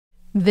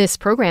This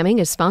programming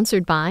is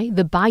sponsored by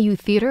the Bayou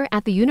Theater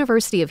at the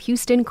University of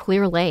Houston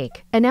Clear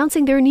Lake,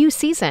 announcing their new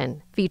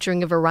season,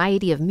 featuring a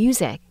variety of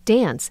music,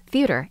 dance,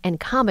 theater, and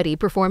comedy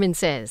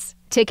performances.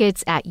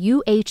 Tickets at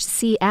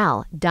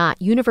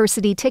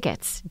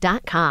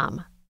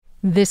uhcl.universitytickets.com.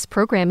 This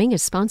programming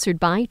is sponsored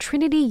by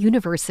Trinity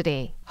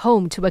University,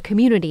 home to a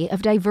community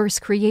of diverse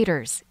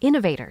creators,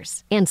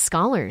 innovators, and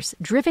scholars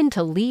driven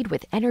to lead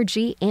with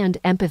energy and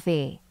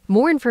empathy.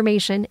 More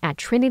information at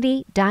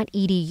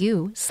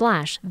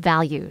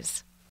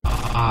trinity.edu/values.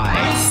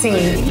 I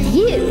see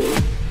you.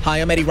 Hi,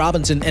 I'm Eddie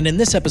Robinson, and in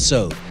this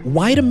episode,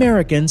 white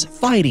Americans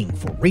fighting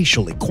for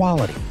racial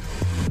equality.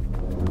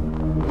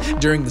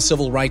 During the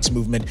Civil Rights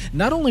Movement,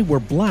 not only were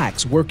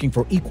blacks working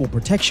for equal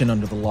protection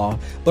under the law,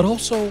 but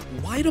also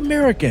white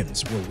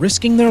Americans were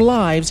risking their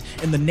lives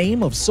in the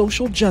name of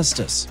social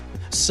justice.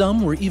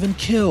 Some were even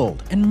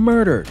killed and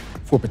murdered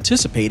for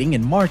participating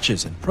in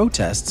marches and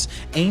protests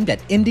aimed at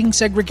ending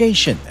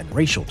segregation and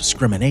racial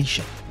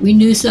discrimination. We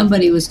knew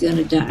somebody was going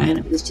to die, and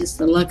it was just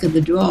the luck of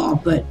the draw.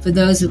 But for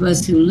those of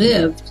us who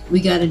lived, we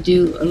got to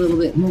do a little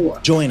bit more.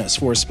 Join us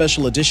for a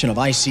special edition of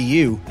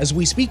ICU as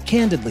we speak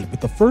candidly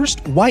with the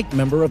first white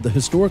member of the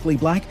historically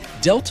black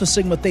Delta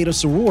Sigma Theta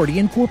Sorority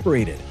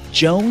Incorporated,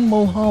 Joan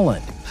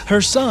Mulholland.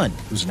 Her son,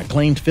 who's an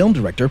acclaimed film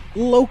director,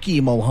 Loki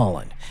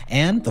Mulholland,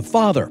 and the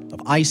father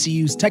of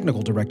ICU's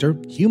technical director,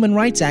 human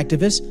rights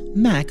activist,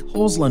 Mac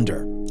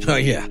Hoslander. Oh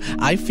yeah,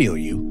 I feel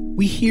you.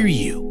 We hear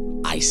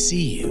you. I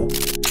see you.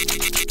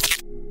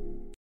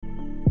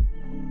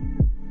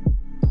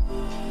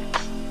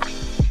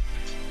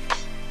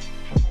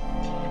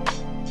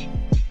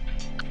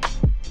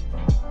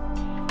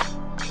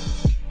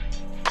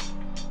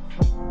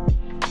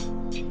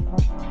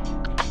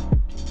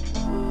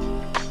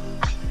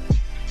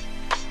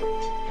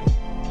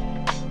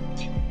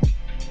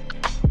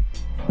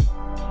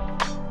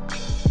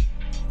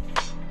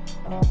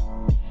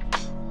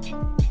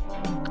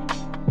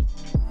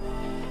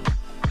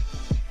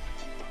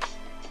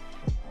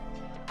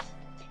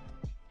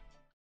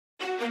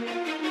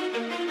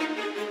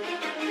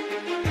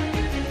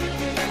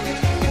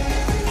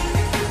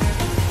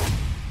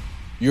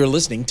 You're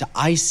listening to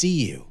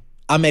ICU.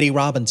 I'm Eddie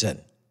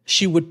Robinson.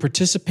 She would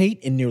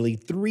participate in nearly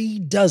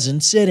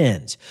 36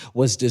 sit-ins,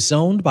 was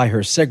disowned by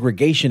her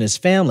segregationist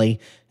family,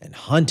 and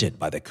hunted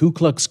by the Ku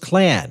Klux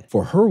Klan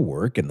for her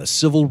work in the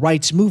civil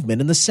rights movement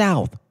in the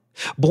South.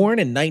 Born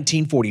in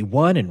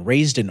 1941 and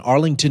raised in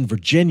Arlington,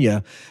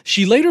 Virginia,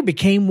 she later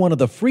became one of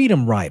the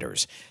Freedom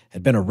Riders,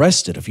 had been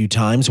arrested a few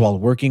times while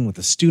working with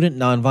the Student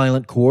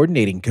Nonviolent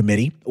Coordinating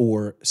Committee,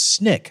 or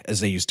SNCC as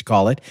they used to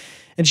call it,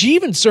 and she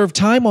even served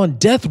time on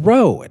death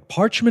row at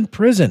Parchman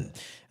Prison.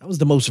 That was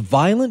the most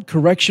violent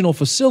correctional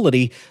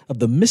facility of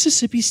the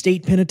Mississippi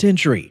State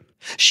Penitentiary.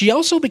 She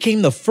also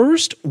became the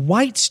first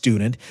white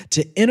student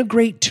to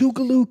integrate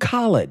Tougaloo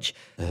College,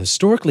 a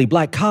historically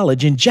black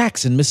college in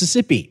Jackson,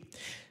 Mississippi.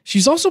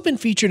 She's also been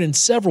featured in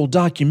several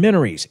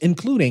documentaries,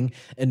 including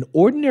An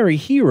Ordinary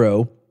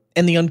Hero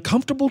and The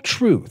Uncomfortable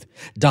Truth,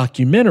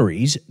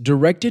 documentaries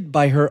directed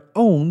by her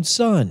own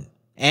son.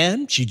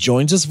 And she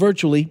joins us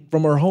virtually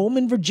from her home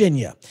in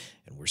Virginia.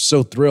 And we're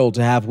so thrilled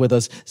to have with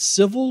us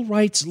civil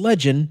rights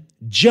legend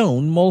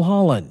Joan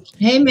Mulholland.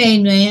 Hey,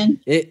 main man.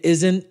 It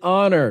is an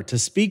honor to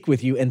speak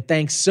with you, and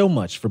thanks so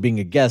much for being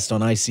a guest on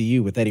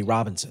ICU with Eddie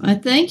Robinson. Well,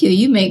 thank you.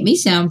 You make me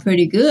sound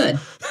pretty good.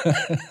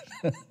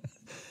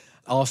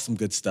 Awesome,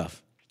 good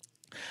stuff.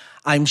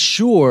 I'm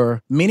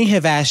sure many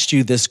have asked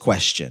you this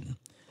question,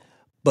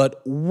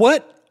 but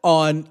what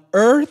on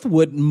earth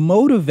would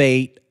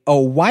motivate a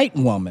white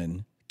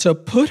woman to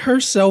put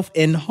herself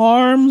in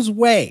harm's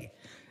way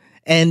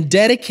and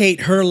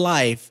dedicate her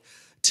life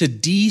to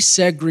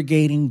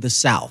desegregating the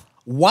South?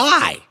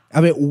 Why?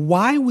 I mean,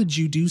 why would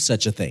you do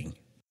such a thing?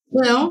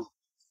 Well,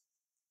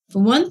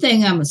 for one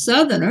thing, I'm a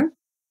Southerner,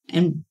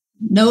 and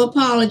no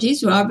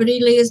apologies. Robert E.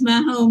 Lee is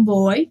my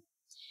homeboy,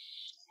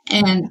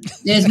 and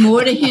there's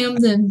more to him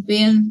than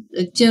being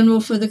a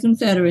general for the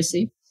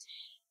Confederacy.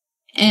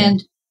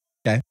 And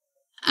okay.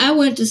 I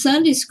went to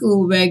Sunday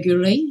school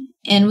regularly,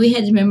 and we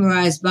had to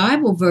memorize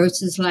Bible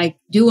verses like,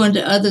 do unto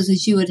others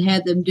as you would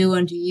have them do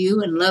unto you,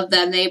 and love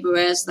thy neighbor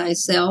as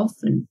thyself.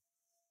 And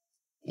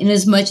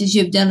inasmuch as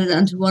you've done it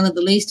unto one of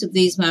the least of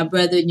these, my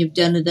brethren, you've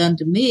done it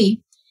unto me.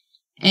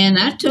 And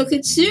I took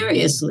it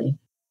seriously.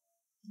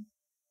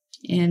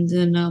 And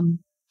then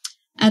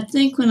I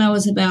think when I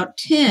was about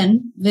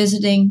 10,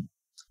 visiting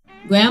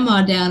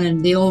Grandma down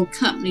in the old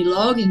company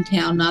logging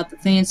town, not the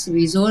fancy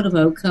resort of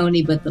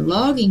Oconee, but the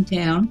logging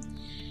town,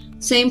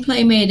 same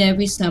playmate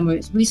every summer.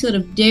 We sort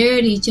of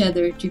dared each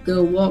other to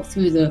go walk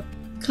through the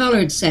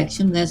colored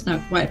section. That's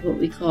not quite what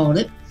we called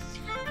it,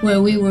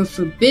 where we were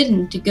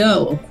forbidden to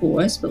go, of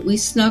course, but we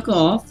snuck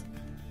off.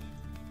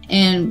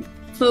 And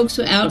folks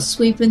were out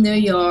sweeping their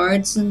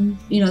yards and,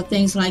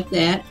 things like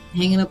that,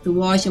 hanging up the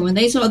wash. And when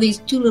they saw these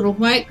two little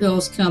white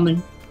girls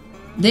coming,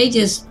 they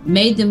just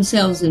made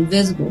themselves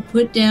invisible,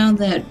 put down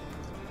that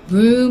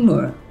broom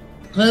or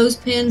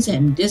clothespins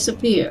and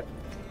disappear.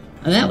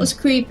 Now, that was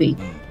creepy.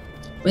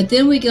 But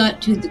then we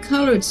got to the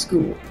colored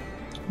school,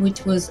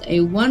 which was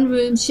a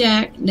one-room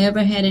shack,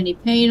 never had any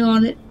paint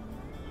on it.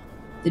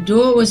 The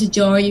door was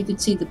ajar. You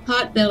could see the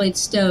pot-bellied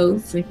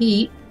stove for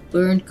heat,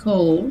 burned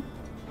coal.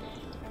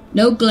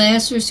 No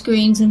glass or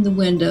screens in the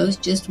windows,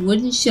 just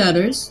wooden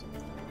shutters.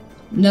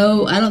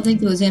 No, I don't think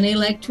there was any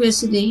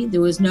electricity.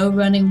 There was no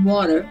running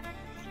water.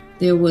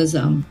 There was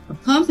a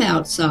pump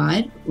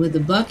outside with a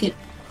bucket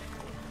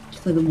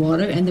for the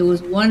water, and there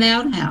was one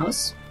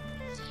outhouse.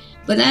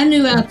 But I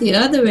knew out the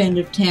other end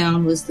of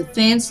town was the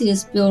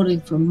fanciest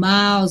building for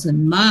miles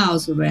and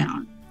miles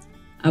around.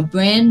 A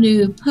brand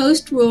new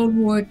post-World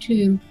War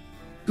II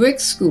brick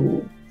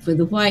school for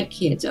the white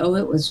kids.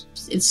 Oh,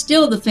 it's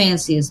still the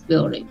fanciest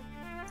building.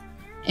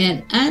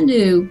 And I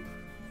knew,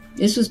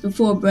 this was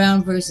before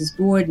Brown versus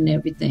Board and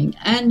everything,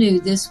 I knew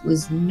this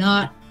was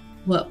not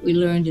what we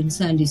learned in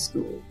Sunday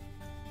school.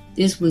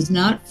 This was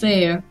not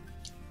fair,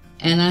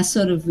 and I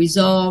sort of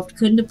resolved,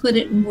 couldn't have put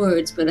it in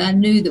words, but I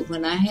knew that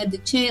when I had the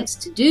chance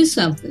to do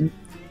something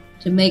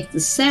to make the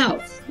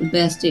South the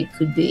best it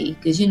could be,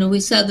 because, we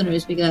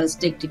Southerners, we got to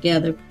stick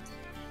together,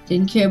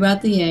 didn't care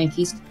about the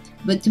Yankees,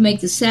 but to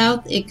make the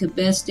South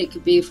best it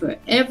could be for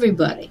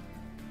everybody,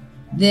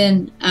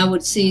 then I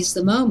would seize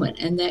the moment.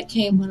 And that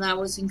came when I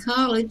was in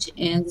college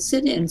and the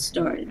sit-ins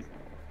started.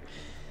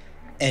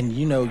 And,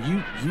 you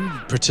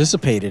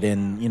participated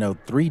in,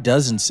 3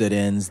 dozen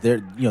sit-ins.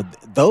 There,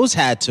 those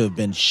had to have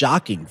been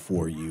shocking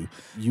for you.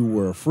 You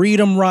were a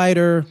freedom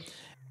rider.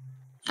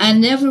 I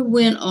never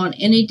went on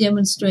any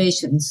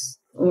demonstrations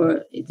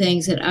or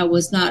things that I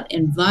was not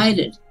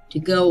invited to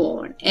go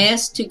on,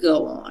 asked to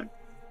go on.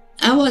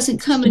 I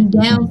wasn't coming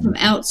down from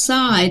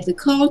outside the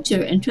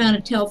culture and trying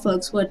to tell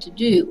folks what to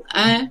do.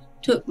 I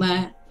took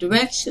my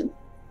direction.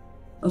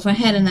 Or if I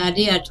had an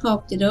idea, I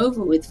talked it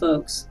over with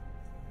folks.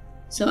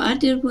 So I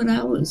did what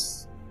I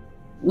was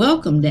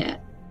welcomed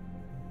at,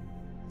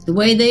 the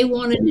way they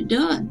wanted it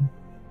done.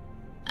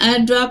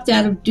 I dropped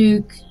out of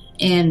Duke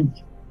and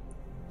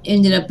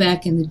ended up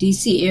back in the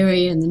D.C.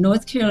 area, and the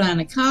North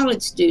Carolina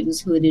college students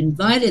who had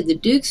invited the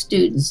Duke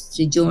students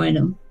to join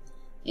them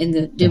in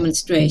the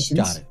demonstrations.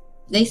 Got it.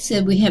 They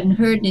said, we haven't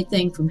heard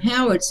anything from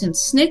Howard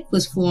since SNCC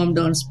was formed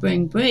on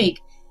spring break.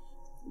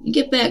 You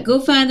get back,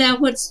 go find out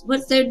what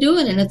they're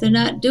doing, and if they're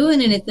not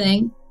doing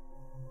anything,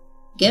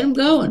 get them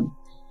going.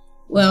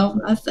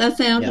 Well, I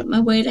found my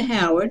way to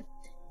Howard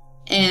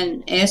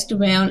and asked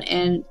around,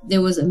 and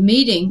there was a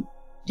meeting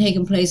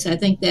taking place, I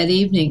think, that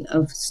evening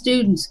of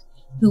students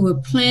who were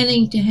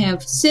planning to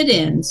have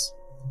sit-ins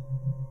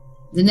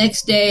the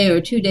next day or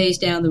 2 days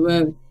down the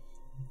road.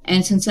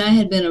 And since I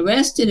had been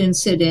arrested in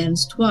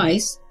sit-ins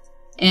twice,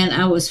 and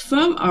I was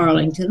from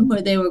Arlington,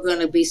 where they were going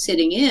to be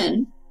sitting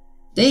in,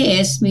 they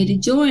asked me to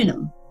join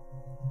them.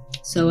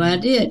 So I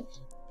did.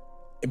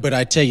 But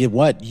I tell you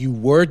what, you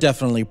were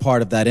definitely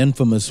part of that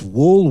infamous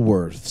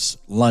Woolworths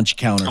lunch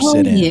counter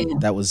sit-in.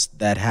 Yeah.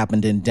 That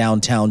happened in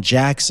downtown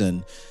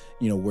Jackson,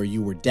 where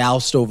you were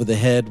doused over the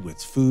head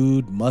with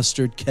food,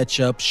 mustard,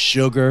 ketchup,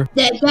 sugar.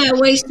 That guy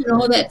wasted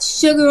all that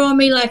sugar on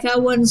me like I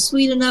wasn't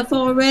sweet enough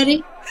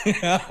already.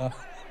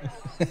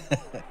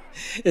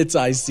 It's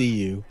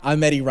ICU.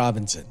 I'm Eddie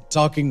Robinson,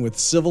 talking with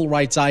civil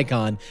rights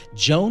icon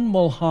Joan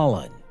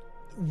Mulholland.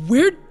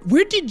 Where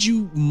did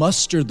you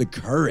muster the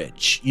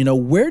courage?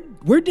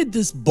 Where did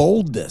this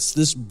boldness,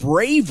 this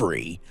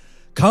bravery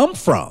come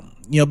from?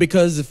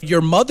 Because if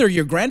your mother,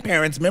 your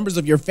grandparents, members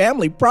of your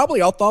family probably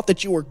all thought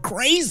that you were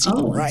crazy,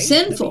 right?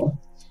 Sinful.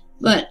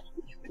 But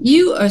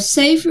you are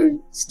safer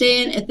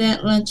staying at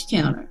that lunch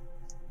counter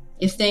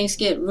if things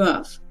get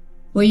rough,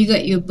 where you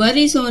got your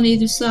buddies on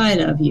either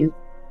side of you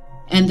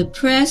and the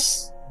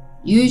press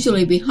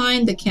usually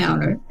behind the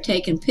counter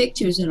taking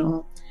pictures and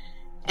all.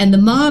 And the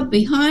mob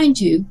behind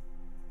you,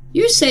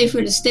 you're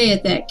safer to stay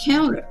at that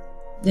counter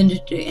than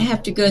to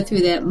have to go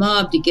through that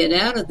mob to get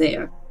out of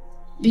there.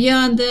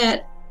 Beyond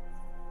that,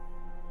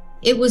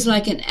 it was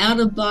like an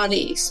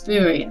out-of-body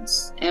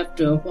experience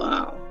after a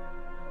while,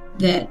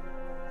 that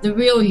the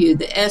real you,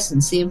 the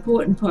essence, the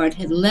important part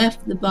had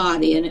left the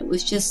body, and it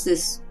was just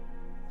this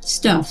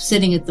stuff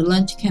sitting at the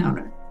lunch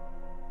counter.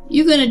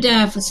 You're going to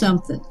die for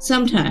something,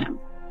 sometime.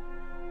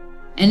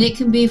 And it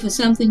can be for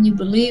something you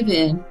believe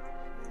in,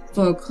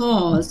 for a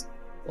cause,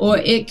 or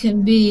it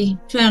can be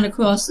trying to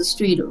cross the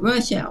street at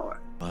rush hour.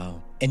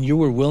 Wow. And you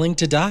were willing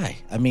to die.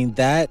 I mean,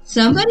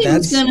 somebody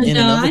was going to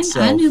die.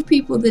 I knew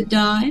people that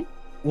died.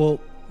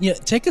 Well,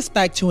 take us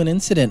back to an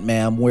incident,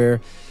 ma'am,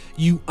 where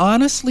you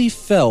honestly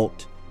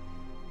felt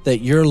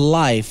that your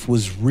life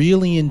was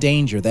really in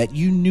danger, that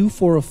you knew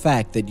for a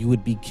fact that you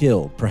would be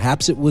killed.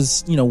 Perhaps it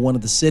was, one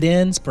of the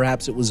sit-ins.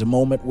 Perhaps it was a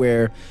moment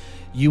where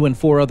you and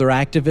 4 other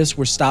activists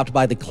were stopped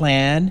by the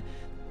Klan.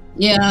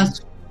 Yeah.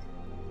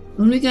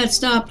 When we got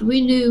stopped,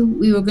 we knew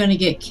we were going to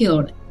get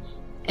killed,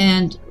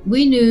 and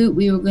we knew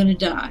we were going to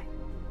die.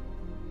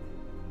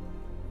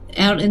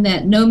 Out in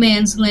that no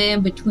man's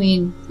land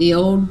between the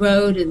old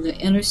road and the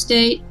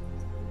interstate,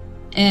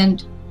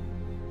 and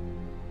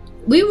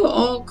we were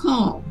all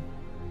calm.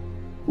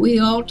 We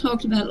all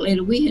talked about it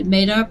later. We had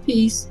made our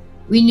peace.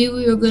 We knew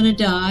we were going to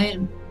die,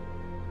 and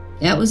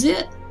that was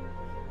it.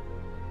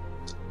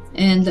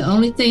 And the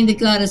only thing that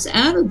got us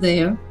out of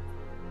there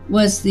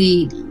was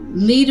the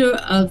leader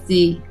of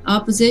the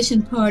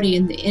opposition party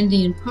in the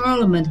Indian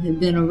Parliament had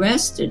been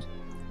arrested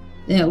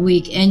that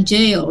week and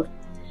jailed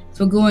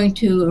for going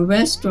to a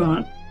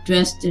restaurant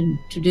dressed in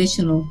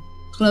traditional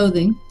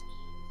clothing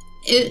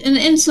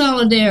in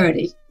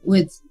solidarity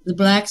with the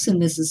blacks in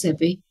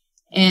Mississippi.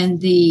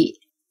 And the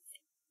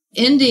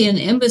Indian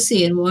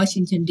embassy in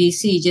Washington,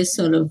 D.C. just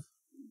sort of,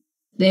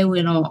 they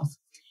went off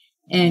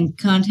and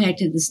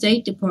contacted the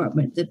State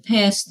Department that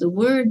passed the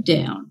word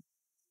down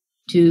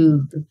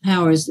to the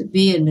powers that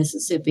be in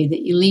Mississippi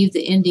that you leave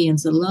the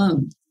Indians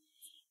alone.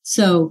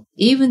 So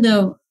even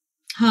though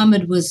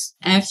Hamid was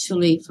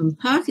actually from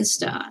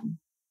Pakistan,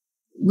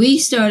 we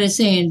started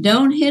saying,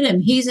 don't hit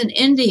him. He's an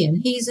Indian.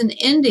 He's an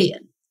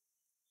Indian.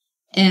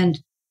 And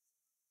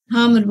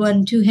Hamid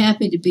wasn't too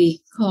happy to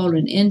be called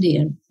an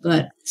Indian,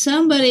 but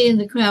somebody in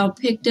the crowd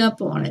picked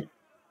up on it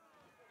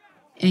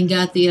and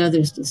got the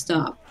others to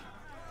stop.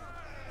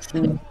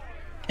 So,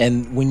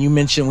 and when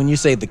you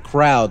say the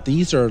crowd,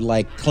 these are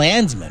like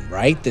Klansmen,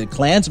 right? The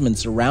Klansmen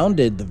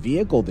surrounded the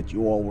vehicle that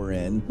you all were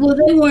in. Well,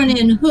 they weren't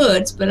in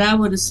hoods, but I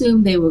would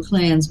assume they were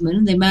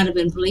Klansmen. They might have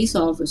been police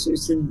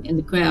officers in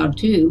the crowd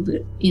too,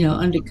 but,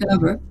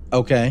 undercover.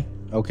 Okay.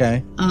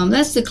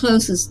 That's the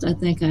closest I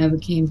think I ever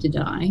came to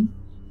dying.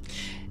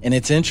 And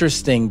it's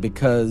interesting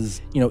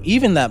because,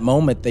 even that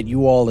moment that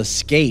you all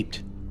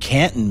escaped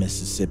Canton,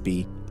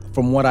 Mississippi,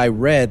 from what I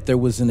read, there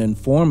was an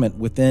informant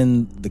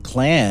within the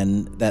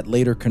Klan that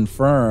later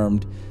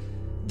confirmed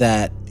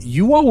that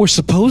you all were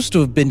supposed to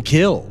have been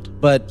killed,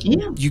 but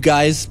you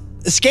guys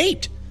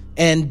escaped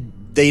and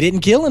they didn't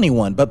kill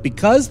anyone. But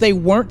because they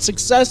weren't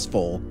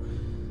successful,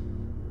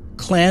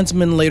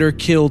 Klansmen later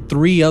killed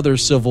 3 other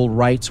civil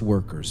rights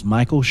workers,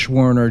 Michael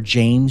Schwerner,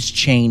 James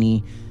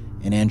Chaney,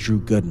 and Andrew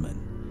Goodman.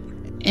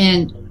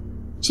 And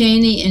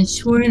Chaney and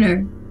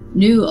Schwerner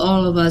knew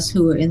all of us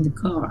who were in the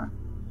car.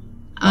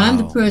 I'm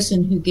the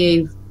person who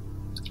gave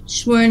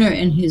Schwerner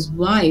and his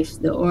wife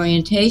the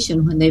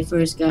orientation when they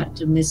first got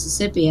to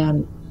Mississippi out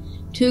of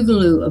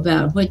Tougaloo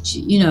about what,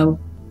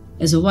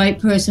 as a white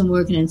person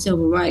working in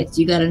civil rights,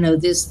 you got to know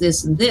this,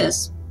 this, and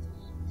this.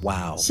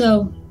 Wow.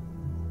 So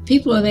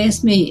people have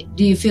asked me,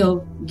 do you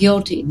feel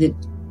guilty that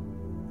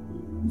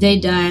they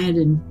died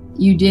and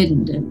you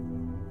didn't? And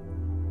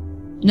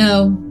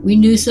no, we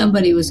knew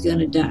somebody was going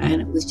to die,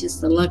 and it was just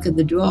the luck of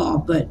the draw.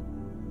 But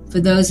for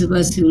those of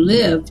us who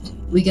lived,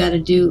 we got to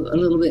do a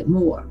little bit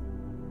more.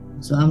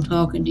 So I'm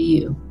talking to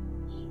you.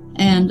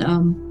 And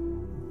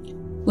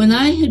when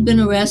I had been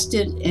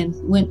arrested and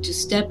went to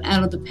step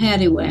out of the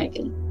paddy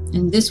wagon,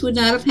 and this would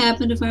not have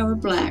happened if I were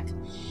black,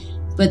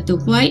 but the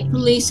white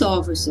police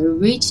officer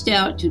reached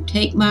out to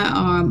take my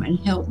arm and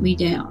help me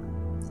down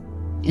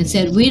and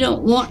said, we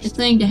don't want the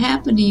thing to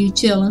happen to you,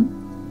 Chillin.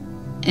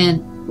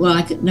 And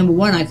well, number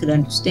one, I could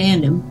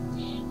understand him.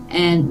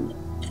 And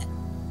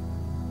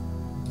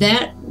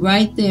that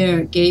right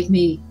there gave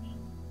me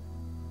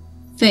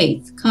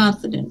faith,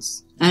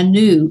 confidence. I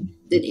knew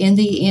that in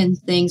the end,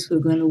 things were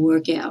going to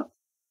work out.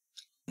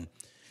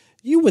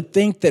 You would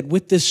think that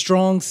with this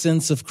strong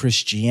sense of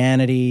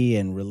Christianity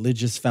and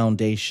religious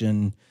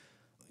foundation,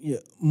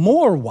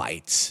 more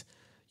whites,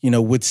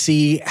 would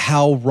see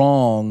how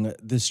wrong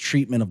this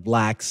treatment of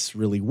blacks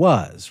really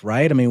was,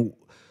 right? I mean,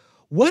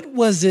 what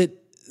was it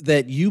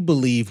that you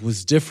believe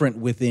was different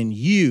within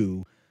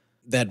you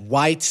that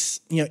whites,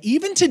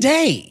 even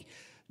today,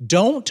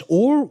 don't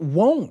or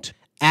won't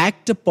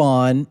act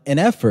upon an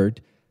effort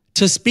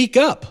to speak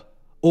up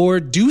or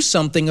do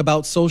something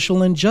about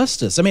social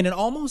injustice? I mean, it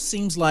almost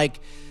seems like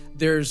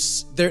their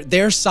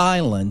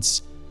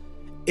silence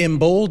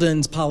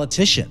emboldens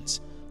politicians,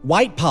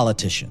 white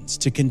politicians,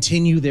 to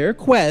continue their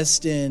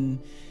quest in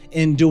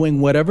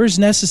doing whatever's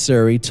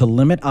necessary to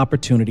limit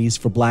opportunities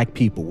for black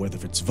people,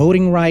 whether it's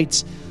voting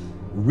rights,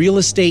 real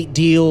estate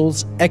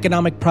deals,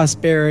 economic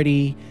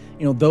prosperity.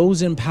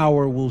 Those in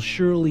power will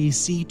surely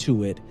see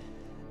to it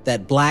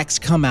that blacks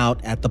come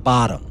out at the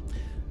bottom.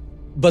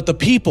 But the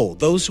people,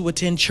 those who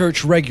attend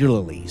church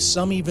regularly,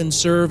 some even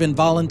serve and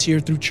volunteer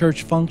through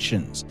church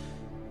functions,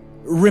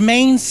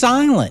 remain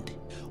silent.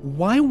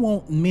 Why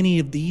won't many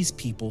of these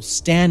people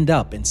stand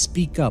up and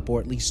speak up,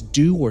 or at least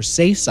do or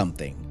say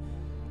something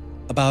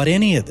about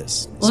any of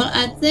this? Well,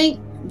 I think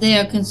they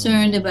are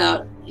concerned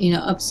about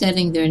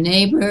upsetting their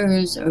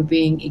neighbors or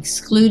being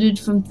excluded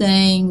from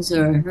things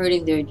or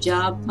hurting their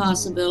job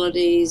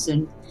possibilities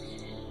and,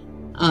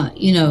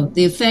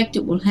 the effect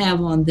it will have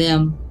on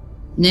them,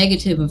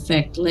 negative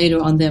effect later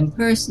on them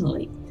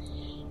personally.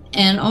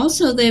 And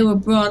also they were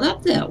brought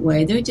up that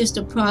way. They're just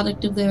a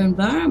product of their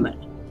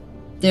environment.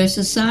 Their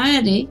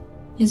society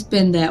has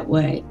been that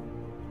way.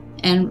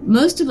 And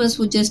most of us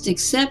will just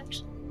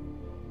accept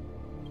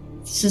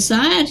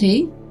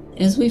society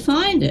as we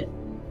find it.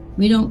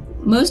 We don't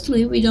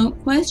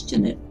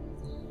question it.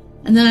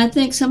 And then I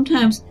think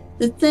sometimes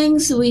the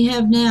things that we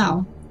have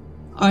now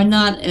are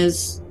not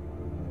as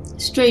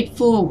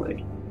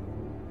straightforward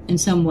in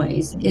some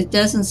ways. It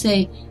doesn't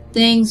say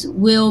things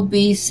will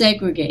be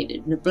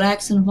segregated. The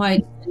blacks and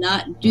whites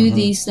cannot do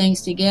these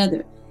things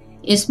together.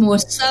 It's more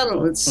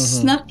subtle. It's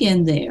snuck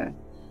in there.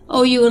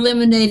 Oh, you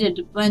eliminated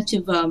a bunch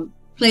of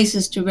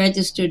places to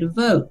register to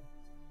vote.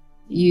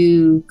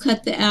 You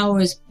cut the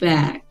hours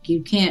back.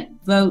 You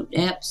can't vote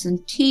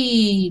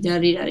absentee,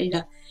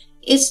 da-da-da-da.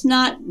 It's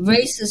not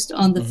racist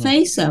on the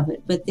face of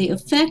it, but the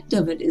effect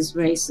of it is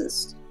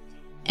racist.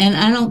 And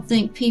I don't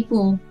think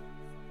people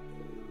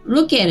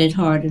look at it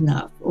hard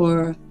enough,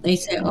 or they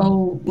say,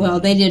 oh, well,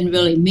 they didn't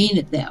really mean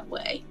it that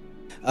way.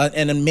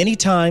 And then many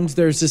times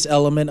there's this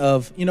element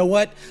of, you know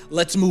what,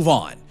 let's move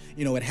on.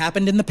 You know, it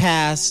happened in the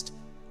past.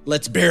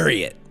 Let's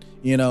bury it.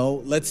 You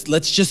know, let's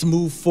just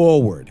move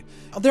forward.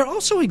 There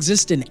also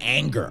exists an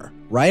anger,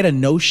 right? A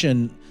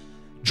notion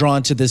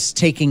drawn to this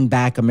taking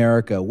back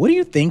America. What do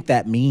you think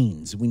that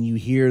means when you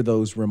hear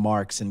those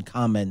remarks and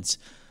comments?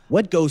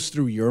 What goes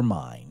through your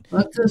mind?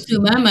 What goes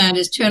through my mind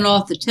is turn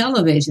off the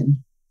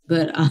television.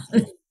 But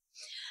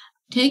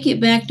take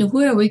it back to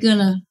where? Are we going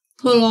to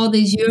pull all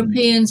these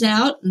Europeans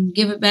out and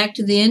give it back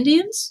to the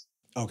Indians?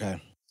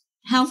 Okay.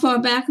 How far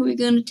back are we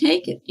going to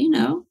take it, you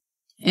know?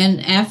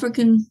 And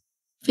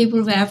people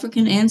of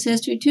African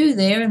ancestry, too.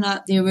 They are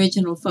not the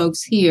original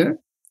folks here.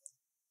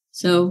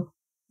 So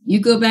you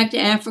go back to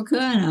Africa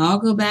and I'll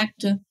go back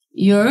to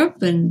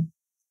Europe and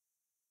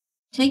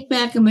take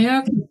back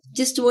America.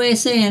 Just a way of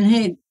saying,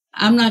 hey,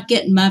 I'm not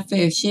getting my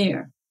fair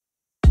share.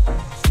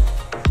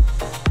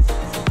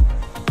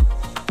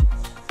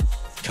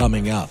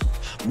 Coming up,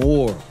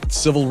 more with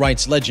civil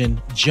rights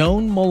legend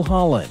Joan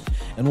Mulholland,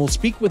 and we'll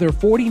speak with her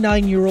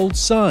 49-year-old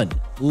son,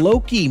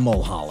 Loki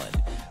Mulholland,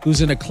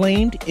 who's an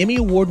acclaimed Emmy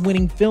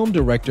Award-winning film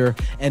director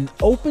and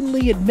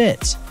openly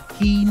admits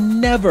he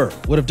never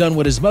would have done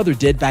what his mother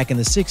did back in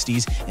the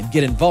 60s and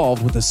get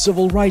involved with the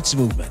civil rights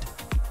movement.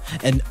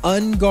 An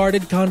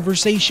unguarded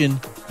conversation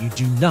you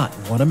do not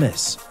want to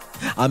miss.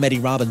 I'm Eddie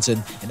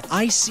Robinson, and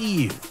I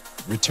See You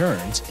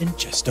returns in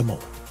just a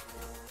moment.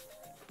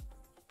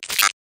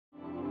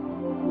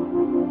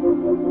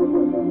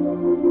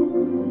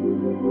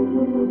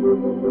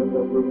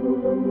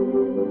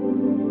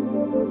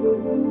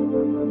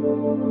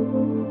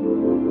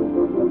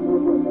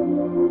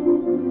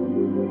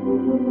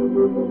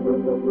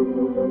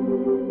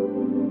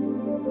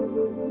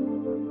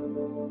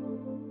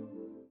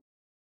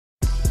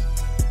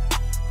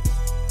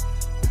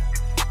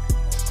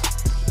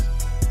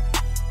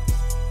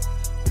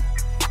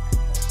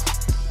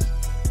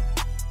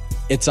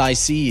 It's I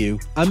See You.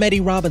 I'm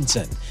Eddie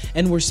Robinson,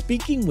 and we're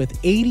speaking with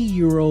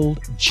 80-year-old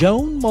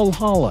Joan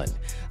Mulholland,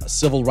 a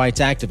civil rights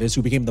activist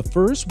who became the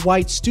first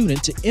white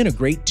student to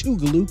integrate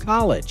Tougaloo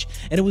College.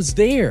 And it was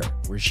there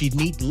where she'd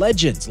meet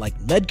legends like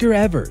Medgar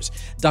Evers,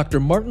 Dr.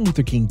 Martin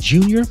Luther King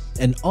Jr.,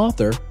 and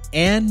author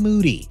Anne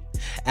Moody.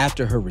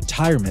 After her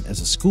retirement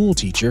as a school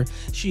teacher,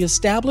 she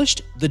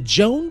established the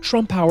Joan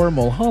Trumpauer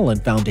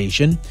Mulholland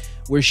Foundation,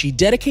 where she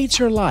dedicates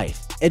her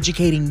life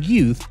educating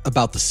youth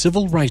about the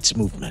civil rights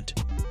movement.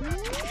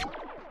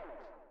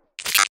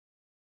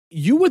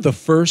 You were the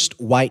first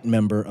white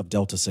member of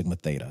Delta Sigma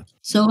Theta.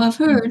 So I've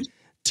heard.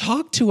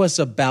 Talk to us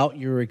about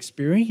your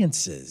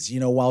experiences,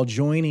 while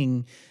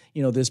joining,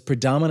 this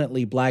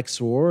predominantly black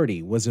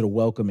sorority. Was it a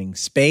welcoming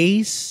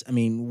space? I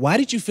mean, why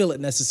did you feel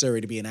it necessary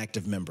to be an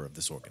active member of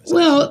this organization?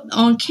 Well,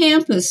 on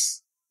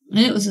campus, and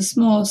it was a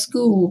small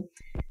school,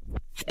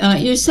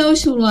 your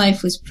social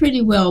life was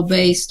pretty well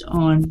based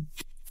on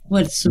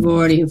what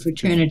sorority or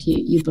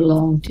fraternity you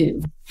belonged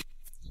to.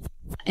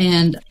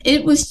 And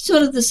it was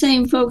sort of the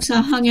same folks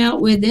I hung out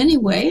with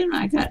anyway, and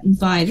I got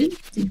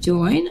invited to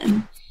join.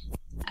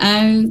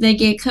 And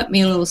they cut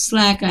me a little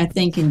slack, I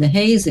think, in the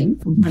hazing,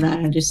 from what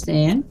I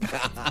understand.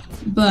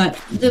 But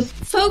the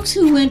folks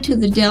who went to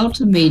the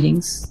Delta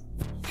meetings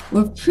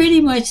were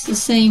pretty much the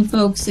same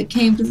folks that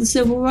came to the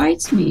civil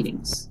rights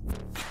meetings.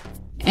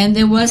 And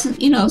there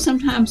wasn't,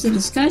 sometimes the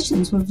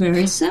discussions were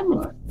very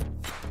similar.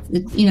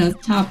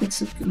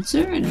 Topics of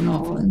concern and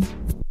all.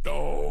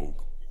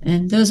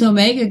 And those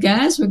Omega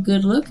guys were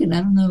good looking.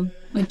 I don't know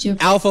what you're...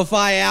 Alpha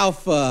Phi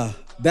Alpha.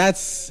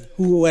 That's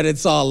what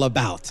it's all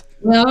about.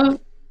 Well,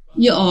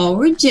 you all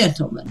were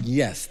gentlemen.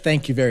 Yes,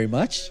 thank you very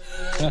much.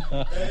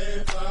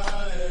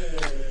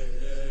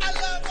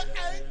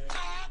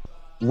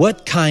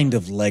 What kind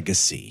of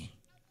legacy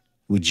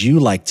would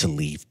you like to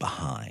leave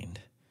behind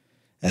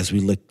as we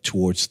look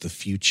towards the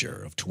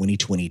future of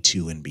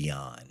 2022 and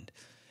beyond?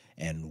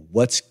 And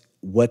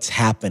what's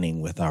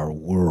happening with our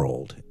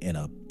world in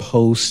a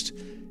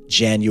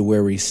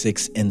post-January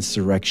 6th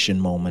insurrection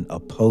moment, a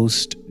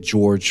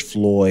post-George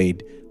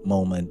Floyd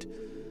moment?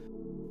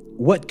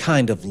 What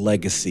kind of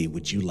legacy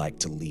would you like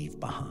to leave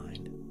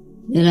behind?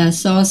 That I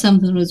saw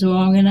something was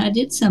wrong and I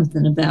did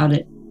something about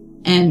it.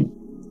 And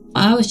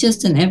I was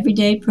just an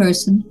everyday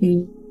person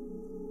who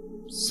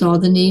saw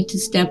the need to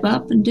step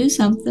up and do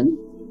something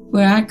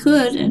where I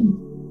could and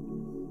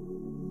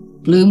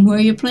bloom where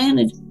you're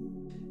planted.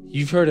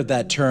 You've heard of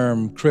that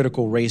term,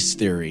 critical race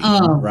theory,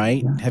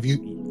 right? Yeah. Have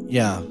you?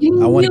 Yeah,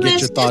 I want to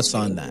get your thoughts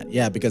on that.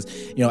 Yeah, because,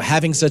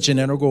 having such an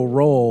integral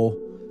role.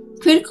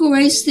 Critical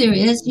race theory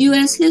is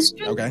U.S.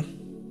 history. Okay.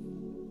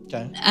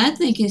 Okay. I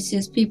think it's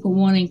just people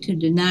wanting to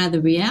deny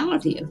the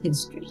reality of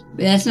history.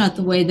 But that's not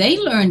the way they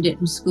learned it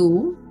in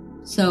school.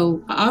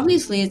 So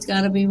obviously it's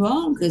got to be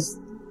wrong because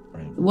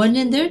it wasn't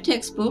in their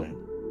textbook.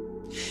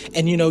 Right.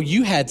 And, you know,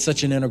 you had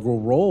such an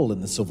integral role in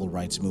the civil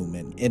rights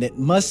movement, and it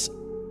must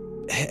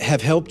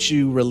have helped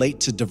you relate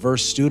to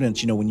diverse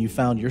students, you know, when you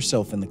found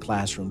yourself in the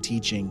classroom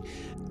teaching.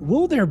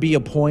 Will there be a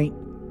point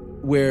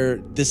where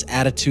this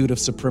attitude of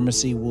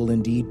supremacy will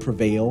indeed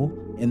prevail,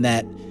 in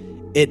that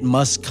it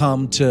must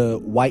come to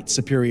white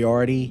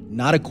superiority,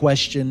 not a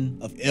question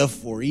of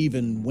if or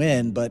even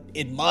when, but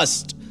it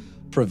must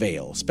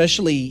prevail,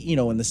 especially, you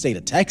know, in the state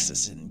of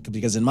Texas? And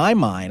because in my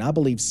mind, I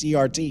believe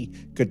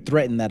CRT could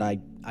threaten that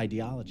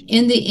ideology.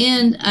 In the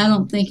end, I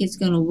don't think it's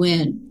going to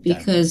win,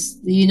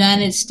 because the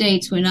United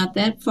States, we're not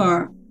that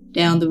far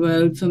down the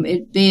road from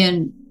it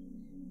being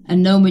a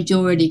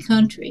no-majority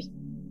country.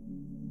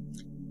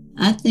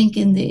 I think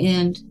in the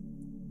end,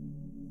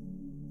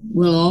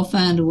 we'll all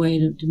find a way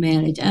to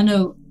manage. I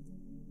know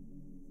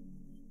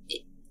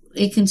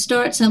it can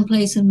start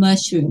someplace in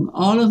Mushroom.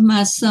 All of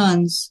my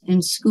sons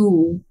in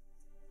school,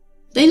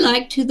 they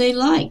liked who they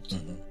liked.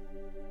 Mm-hmm.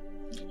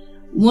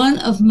 One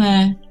of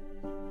my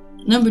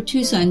number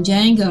 2 son,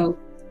 Django,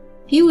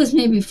 he was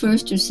maybe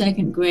first or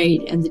second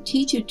grade, and the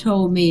teacher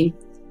told me,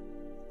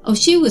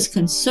 she was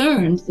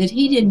concerned that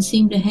he didn't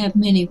seem to have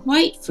many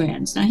white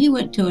friends. Now, he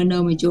went to a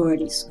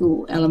no-majority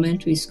school,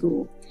 elementary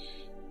school.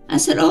 I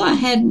said, I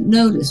hadn't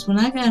noticed. When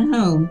I got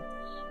home,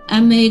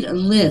 I made a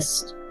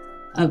list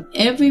of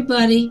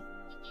everybody,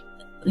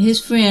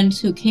 his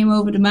friends who came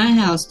over to my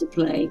house to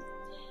play,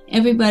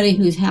 everybody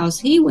whose house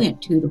he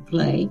went to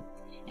play,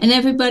 and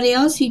everybody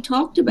else he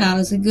talked about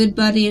as a good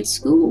buddy at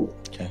school.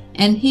 Okay.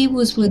 And he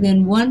was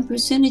within 1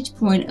 percentage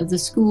point of the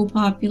school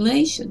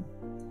population.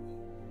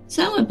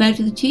 So I went back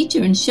to the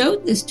teacher and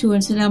showed this to her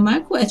and said, now my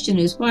question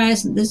is, why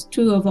isn't this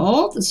true of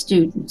all the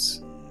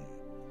students?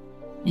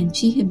 And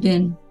she had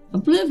been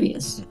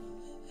oblivious.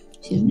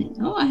 She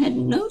didn't, I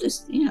hadn't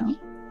noticed,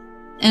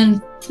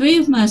 And 3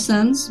 of my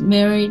sons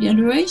married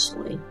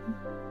interracially,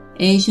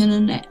 Asian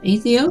and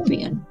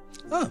Ethiopian.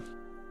 Oh.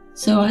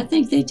 So I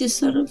think they just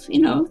sort of,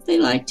 if they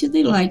liked you,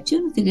 they liked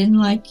you. If they didn't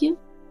like you,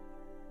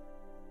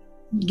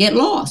 get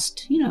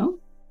lost,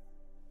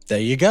 There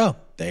you go.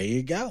 There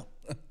you go.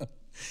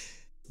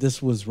 This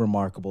was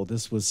remarkable.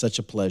 This was such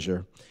a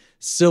pleasure.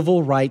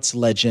 Civil rights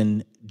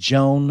legend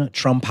Joan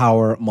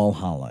Trumpauer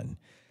Mulholland,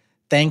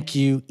 thank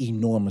you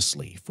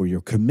enormously for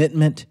your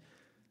commitment,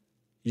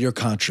 your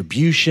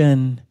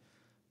contribution,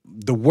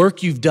 the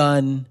work you've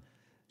done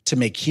to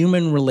make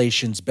human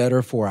relations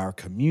better for our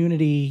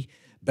community,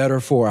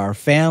 better for our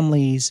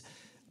families,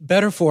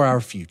 better for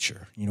our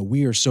future.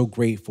 We are so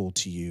grateful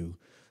to you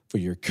for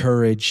your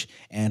courage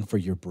and for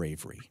your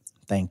bravery.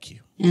 Thank you.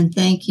 And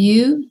thank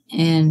you.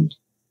 And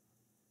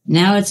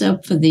now it's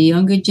up for the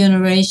younger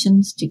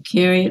generations to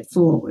carry it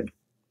forward.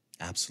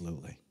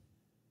 Absolutely.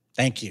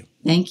 Thank you.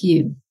 Thank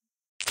you.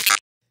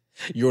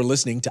 You're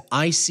listening to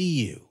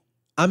ICU.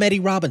 I'm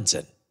Eddie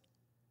Robinson.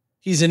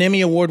 He's an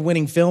Emmy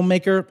Award-winning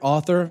filmmaker,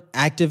 author,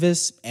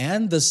 activist,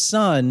 and the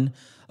son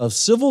of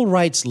civil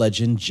rights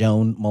legend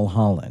Joan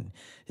Mulholland.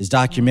 His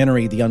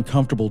documentary, The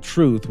Uncomfortable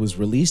Truth, was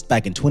released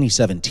back in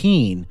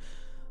 2017,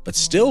 but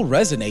still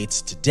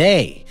resonates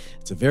today.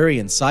 It's a very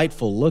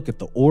insightful look at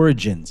the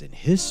origins and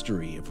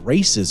history of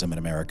racism in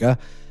America,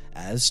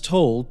 as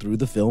told through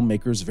the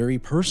filmmaker's very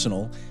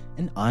personal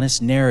and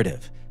honest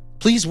narrative.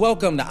 Please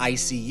welcome to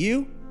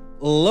ICU,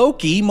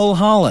 Loki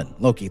Mulholland.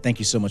 Loki, thank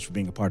you so much for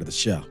being a part of the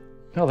show.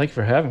 Oh, thank you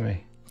for having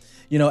me.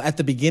 At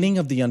the beginning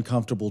of The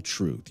Uncomfortable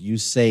Truth, you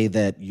say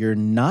that you're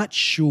not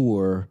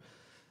sure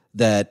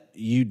that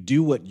you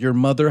do what your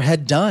mother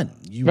had done.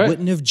 You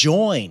wouldn't have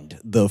joined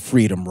the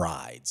Freedom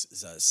Rides,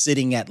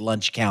 sitting at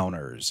lunch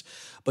counters,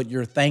 but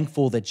you're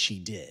thankful that she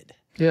did.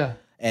 Yeah.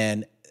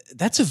 And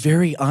that's a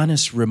very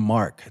honest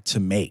remark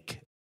to make.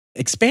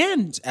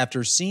 Expand,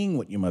 after seeing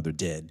what your mother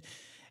did,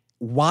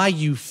 why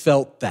you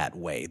felt that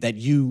way, that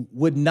you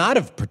would not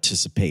have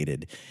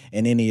participated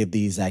in any of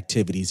these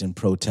activities and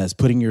protests,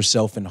 putting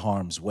yourself in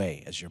harm's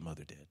way as your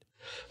mother did.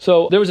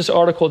 So there was this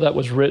article that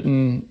was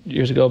written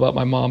years ago about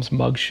my mom's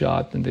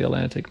mugshot in the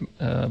Atlantic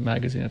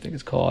magazine, I think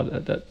it's called,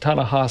 that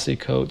Ta-Nehisi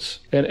Coates.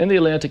 And in the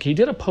Atlantic, he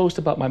did a post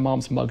about my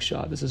mom's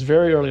mugshot. This is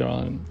very early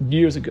on,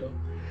 years ago.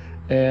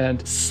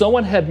 And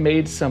someone had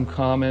made some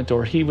comment,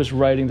 or he was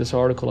writing this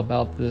article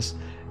about this,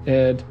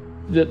 and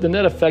the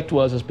net effect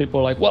was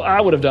people were like, well,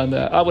 I would have done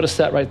that. I would have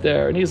sat right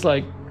there. And he's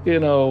like,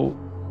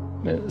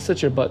 man,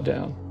 sit your butt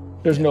down.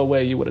 There's no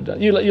way you would have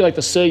done it. You like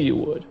to say you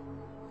would.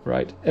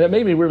 Right? And it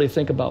made me really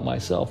think about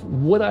myself.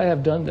 Would I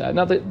have done that?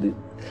 Now,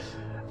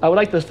 I would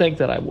like to think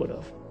that I would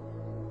have.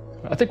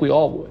 I think we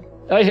all would.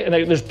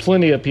 There's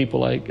plenty of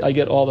people I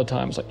get all the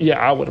time. It's like, yeah,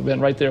 I would have been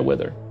right there with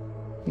her.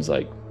 It's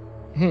like,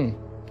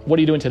 what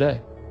are you doing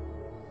today?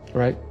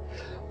 Right?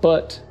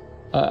 But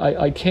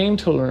I came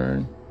to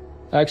learn,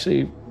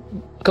 actually,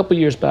 a couple of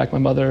years back, my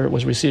mother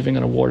was receiving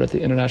an award at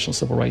the International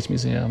Civil Rights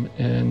Museum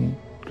in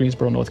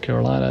Greensboro, North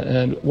Carolina.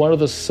 And one of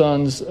the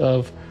sons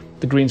of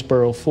the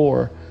Greensboro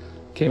Four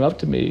came up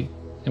to me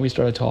And we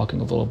started talking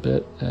a little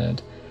bit,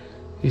 and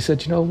he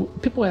said, you know,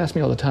 people ask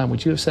me all the time,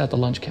 would you have sat at the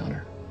lunch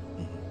counter?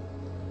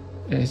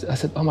 And I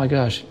said, oh my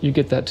gosh, you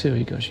get that too?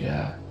 He goes,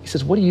 yeah. He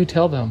says, what do you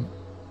tell them?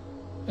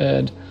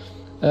 And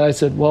I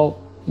said,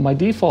 well, my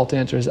default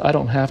answer is I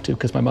don't have to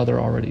because my mother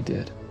already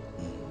did.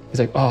 He's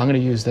like, oh, I'm going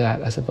to use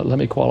that. I said, but let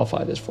me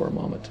qualify this for a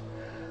moment.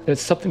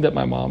 It's something that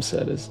my mom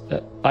said is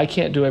that I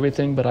can't do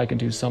everything, but I can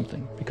do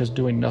something because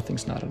doing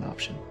nothing's not an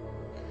option.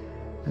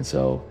 And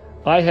so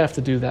I have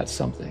to do that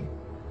something.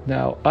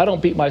 Now, I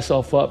don't beat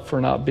myself up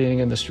for not being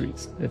in the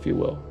streets, if you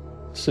will,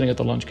 sitting at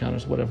the lunch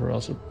counters, whatever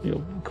else,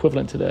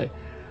 equivalent today.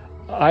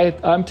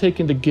 I'm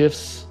taking the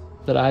gifts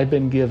that I've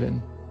been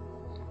given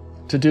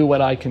to do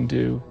what I can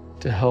do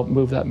to help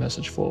move that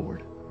message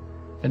forward.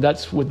 And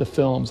that's with the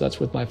films, that's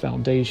with my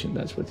foundation,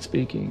 that's with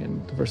speaking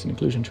and diversity and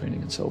inclusion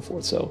training and so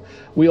forth. So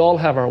we all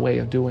have our way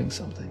of doing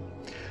something.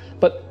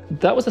 But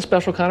that was a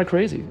special kind of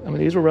crazy. I mean,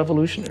 these were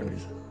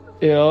revolutionaries.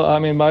 I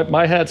mean,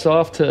 my hat's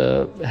off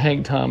to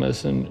Hank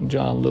Thomas and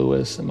John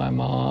Lewis and my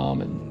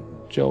mom and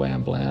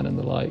Joanne Bland and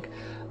the like.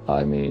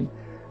 I mean,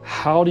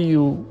 how do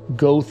you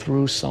go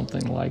through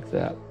something like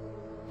that,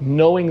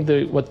 knowing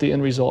what the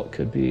end result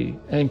could be,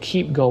 and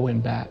keep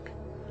going back?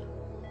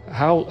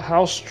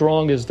 How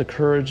strong is the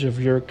courage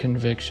of your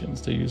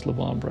convictions, to use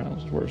LeVon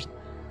Brown's words?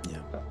 Yeah.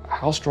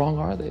 How strong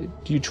are they?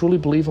 Do you truly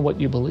believe in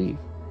what you believe?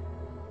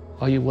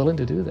 Are you willing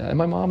to do that? And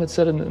my mom had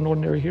said in An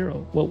Ordinary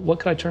Hero, well, what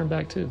could I turn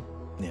back to?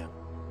 Yeah.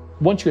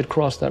 Once you had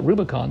crossed that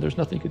Rubicon, there's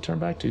nothing you could turn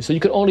back to. So you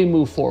could only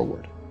move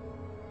forward.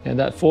 And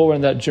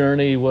that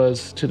journey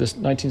was to this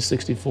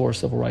 1964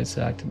 Civil Rights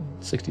Act and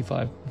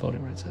 65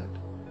 Voting Rights Act.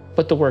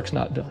 But the work's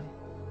not done.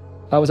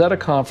 I was at a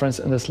conference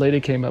and this lady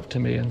came up to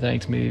me and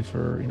thanked me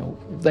for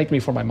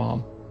my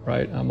mom,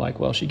 right? I'm like,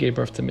 well, she gave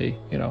birth to me,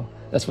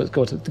 that's what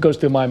goes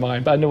through my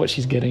mind, but I know what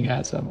she's getting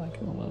at. So I'm like,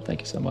 oh, well, thank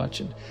you so much.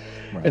 And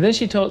then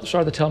she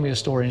started to tell me a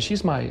story, and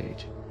she's my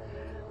age.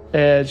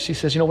 And she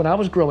says, when I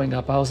was growing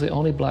up, I was the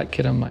only black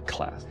kid in my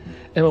class.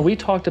 And when we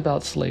talked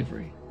about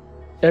slavery,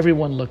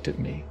 everyone looked at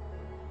me.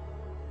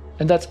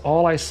 And that's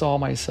all I saw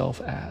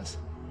myself as,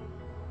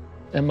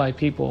 and my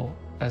people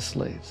as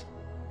slaves.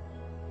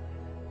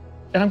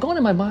 And I'm going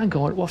in my mind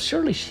going, well,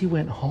 surely she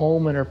went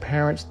home and her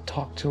parents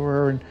talked to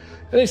her, and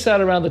they sat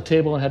around the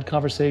table and had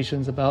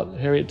conversations about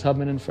Harriet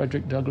Tubman and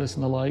Frederick Douglass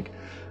and the like.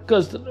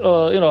 Because,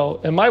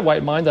 in my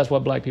white mind, that's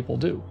what black people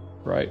do,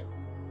 right?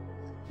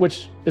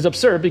 Which is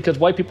absurd because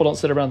white people don't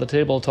sit around the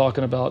table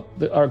talking about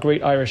our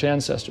great Irish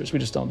ancestors. We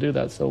just don't do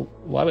that. So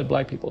why would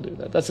black people do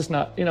that? That's just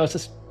not, it's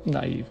just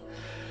naive.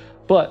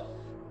 But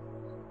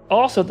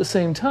also at the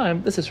same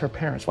time, this is her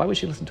parents. Why would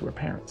she listen to her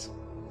parents?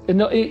 And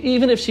no,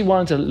 even if she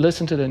wanted to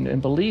listen to them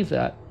and believe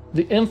that,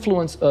 the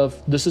influence of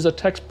this is a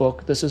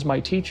textbook, this is my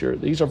teacher,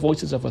 these are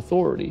voices of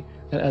authority,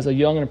 and as a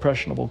young and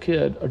impressionable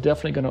kid are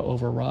definitely going to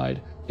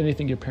override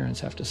anything your parents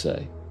have to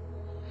say.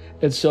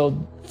 And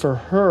so for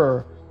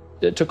her,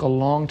 it took a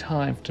long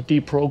time to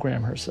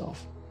deprogram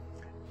herself.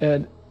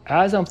 And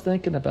as I'm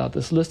thinking about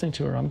this, listening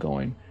to her, I'm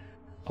going,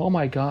 oh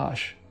my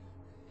gosh,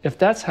 if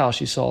that's how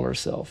she saw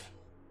herself,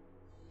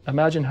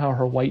 imagine how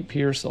her white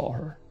peers saw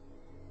her.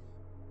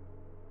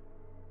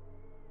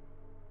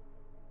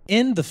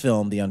 In the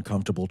film, The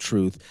Uncomfortable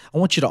Truth, I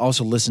want you to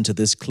also listen to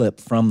this clip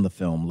from the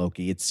film,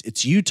 Loki.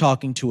 It's you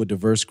talking to a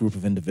diverse group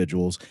of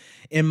individuals.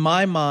 In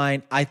my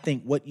mind, I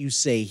think what you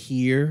say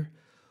here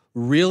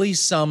really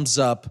sums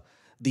up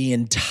the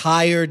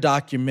entire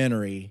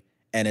documentary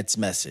and its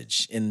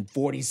message in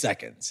 40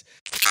 seconds.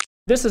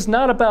 This is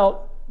not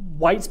about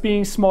whites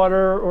being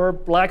smarter or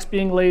blacks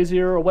being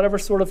lazier or whatever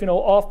sort of,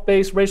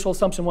 off-base racial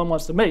assumption one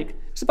wants to make.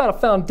 It's about a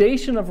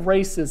foundation of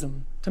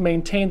racism to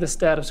maintain the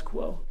status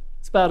quo.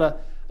 It's about a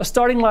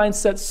starting line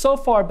set so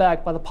far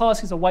back by the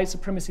policies of white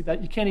supremacy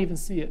that you can't even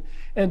see it.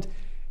 And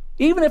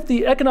even if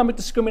the economic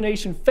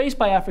discrimination faced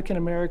by African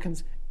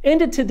Americans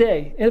ended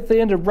today, and if they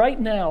ended right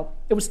now,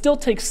 it would still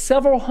take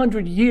several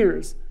hundred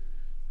years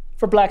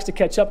for blacks to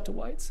catch up to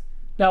whites.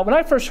 Now, when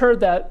I first heard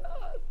that,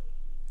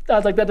 I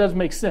was like, that doesn't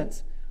make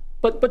sense.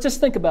 But just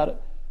think about it.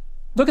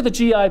 Look at the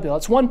GI Bill.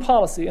 It's one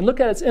policy, and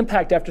look at its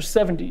impact after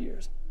 70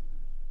 years.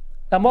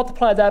 Now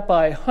multiply that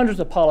by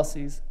hundreds of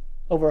policies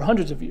over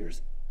hundreds of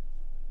years.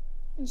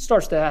 It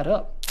starts to add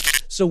up.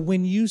 So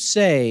when you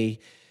say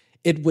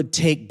it would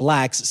take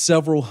blacks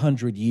several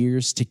hundred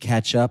years to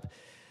catch up,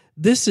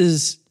 this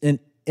is an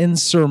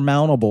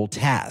insurmountable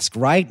task,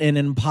 right? An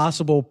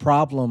impossible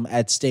problem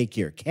at stake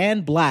here.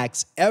 Can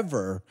blacks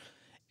ever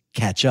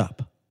catch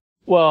up?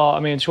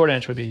 Well, short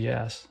answer would be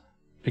yes,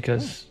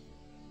 because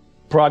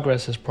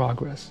progress is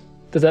progress.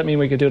 Does that mean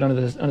we could do it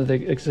under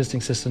the existing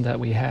system that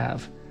we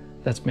have?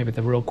 That's maybe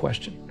the real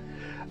question.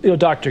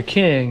 Dr.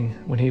 King,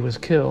 when he was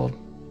killed,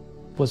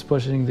 was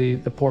pushing the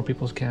Poor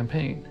People's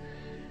Campaign.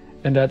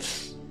 And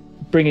that's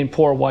bringing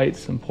poor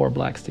whites and poor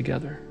blacks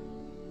together.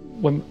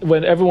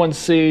 When everyone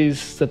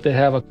sees that they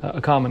have a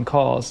common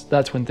cause,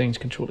 that's when things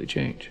can truly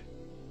change.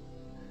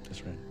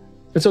 That's right.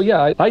 And so,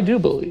 yeah, I do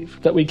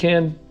believe that we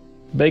can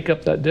make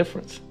up that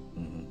difference.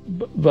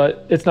 Mm-hmm.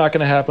 But it's not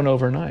going to happen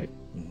overnight.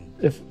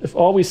 Mm-hmm. If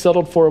all we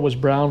settled for was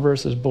Brown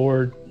versus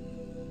Board,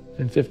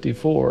 in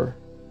 54,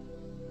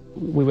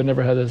 we would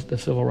never have the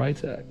Civil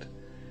Rights Act.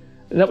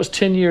 And that was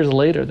 10 years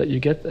later that you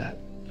get that.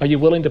 Are you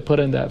willing to put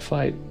in that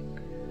fight,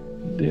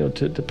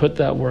 to put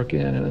that work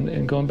in?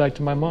 And going back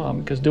to my mom,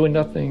 because doing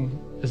nothing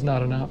is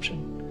not an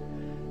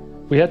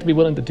option. We have to be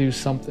willing to do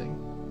something,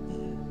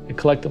 and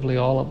collectively,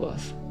 all of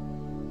us.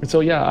 And so,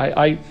 yeah,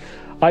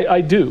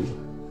 I do.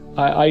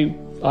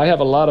 I have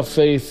a lot of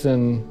faith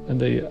in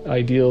the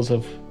ideals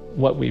of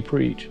what we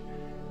preach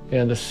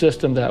and the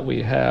system that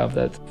we have,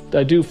 that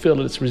I do feel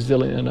that it's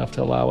resilient enough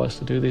to allow us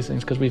to do these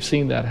things, because we've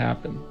seen that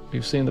happen.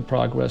 We've seen the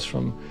progress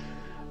from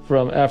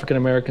African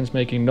Americans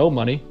making no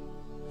money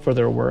for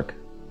their work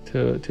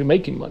to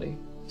making money.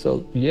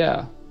 So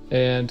yeah,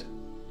 and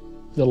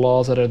the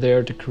laws that are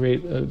there to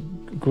create a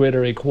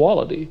greater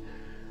equality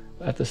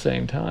at the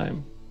same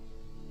time.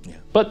 Yeah.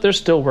 But there's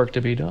still work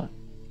to be done.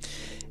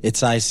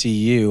 It's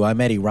ICU.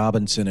 I'm Eddie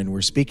Robinson, and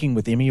we're speaking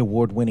with Emmy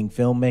Award-winning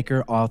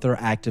filmmaker, author,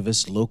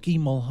 activist Loki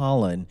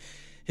Mulholland.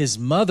 His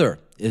mother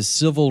is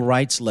civil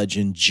rights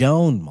legend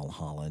Joan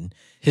Mulholland.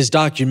 His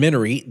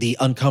documentary, The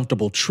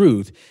Uncomfortable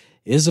Truth,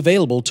 is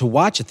available to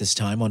watch at this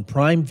time on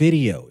Prime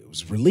Video. It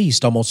was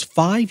released almost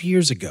 5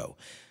 years ago,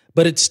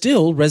 but it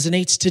still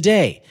resonates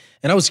today.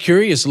 And I was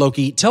curious,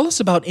 Loki, tell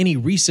us about any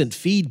recent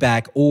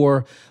feedback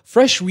or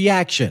fresh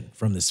reaction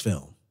from this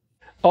film.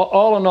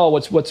 All in all,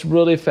 what's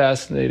really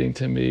fascinating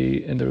to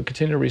me and the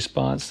continued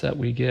response that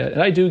we get,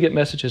 and I do get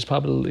messages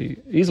probably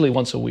easily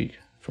once a week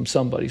from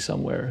somebody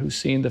somewhere who's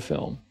seen the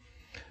film,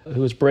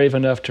 who was brave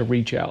enough to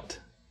reach out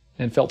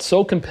and felt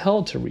so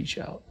compelled to reach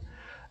out.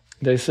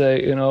 They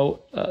say,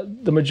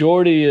 the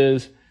majority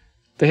is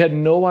they had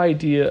no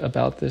idea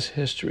about this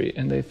history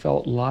and they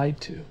felt lied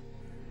to.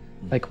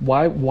 Like,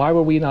 why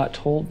were we not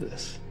told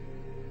this?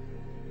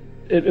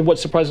 And what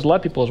surprises a lot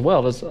of people as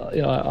well is, I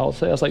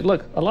was like,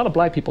 look, a lot of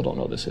black people don't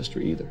know this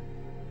history either,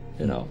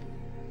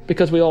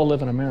 because we all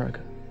live in America.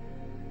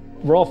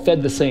 We're all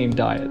fed the same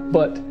diet,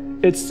 but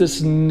it's this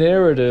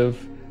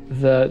narrative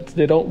that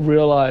they don't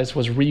realize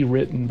was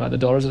rewritten by the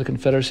Daughters of the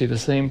Confederacy the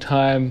same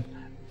time,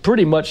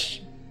 pretty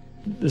much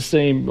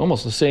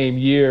almost the same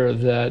year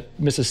that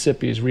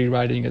Mississippi is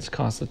rewriting its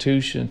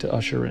constitution to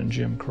usher in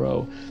Jim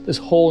Crow. This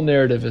whole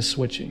narrative is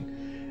switching.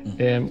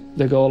 And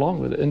they go along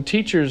with it. And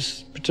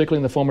teachers, particularly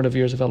in the formative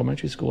years of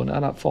elementary school, and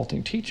I'm not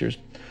faulting teachers,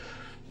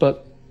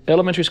 but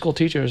elementary school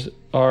teachers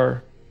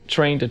are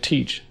trained to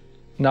teach,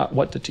 not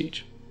what to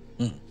teach.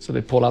 So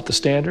they pull out the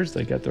standards,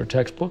 they get their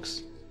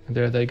textbooks, and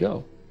there they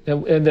go.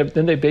 And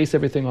then they base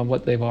everything on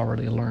what they've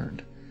already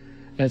learned.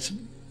 And it's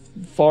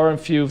far and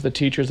few of the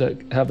teachers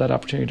that have that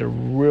opportunity to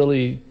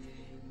really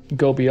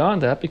go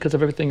beyond that because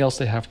of everything else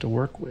they have to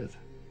work with.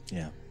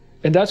 Yeah.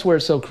 And that's where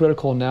it's so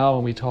critical now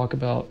when we talk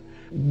about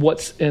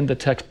what's in the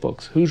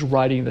textbooks, who's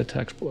writing the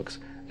textbooks,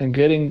 and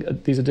getting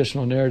these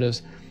additional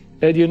narratives.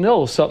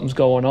 And something's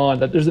going on,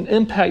 that there's an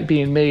impact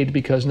being made,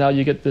 because now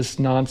you get this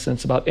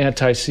nonsense about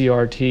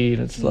anti-CRT,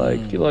 and it's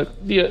like,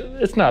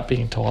 it's not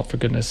being taught, for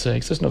goodness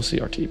sakes. There's no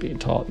CRT being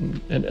taught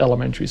in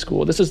elementary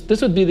school.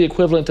 This would be the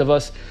equivalent of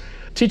us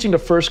teaching a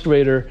first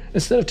grader,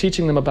 instead of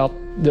teaching them about,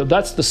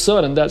 that's the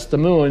sun and that's the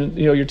moon,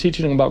 you're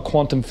teaching them about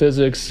quantum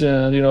physics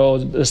and,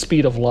 the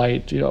speed of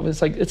light.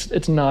 It's like,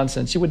 it's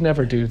nonsense. You would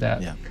never do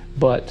that. Yeah.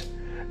 But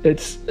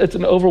it's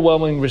an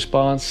overwhelming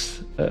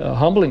response, a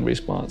humbling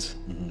response,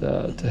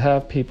 to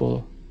have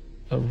people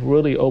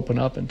really open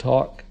up and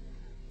talk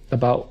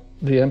about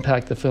the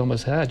impact the film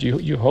has had.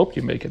 You hope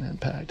you make an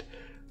impact.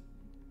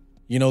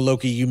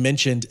 Loki, you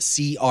mentioned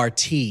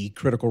CRT,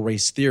 critical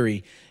race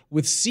theory.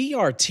 With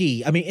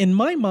CRT, in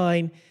my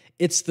mind,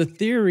 it's the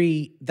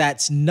theory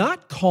that's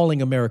not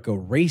calling America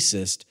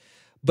racist,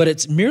 but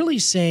it's merely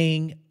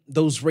saying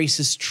those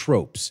racist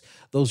tropes,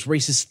 those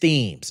racist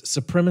themes,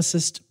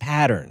 supremacist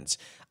patterns,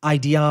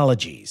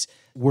 ideologies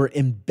were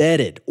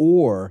embedded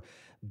or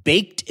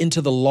baked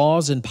into the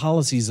laws and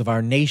policies of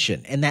our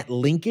nation. And that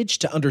linkage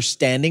to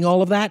understanding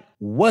all of that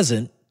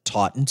wasn't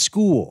taught in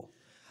school.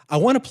 I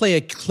want to play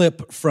a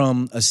clip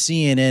from a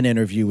CNN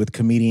interview with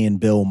comedian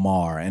Bill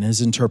Maher and his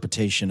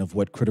interpretation of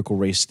what critical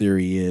race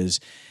theory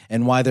is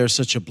and why there's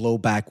such a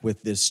blowback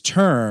with this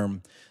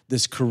term,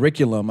 this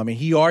curriculum.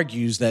 He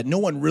argues that no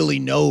one really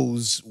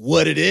knows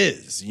what it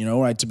is,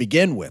 right, to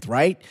begin with,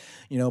 right?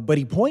 But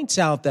he points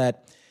out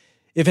that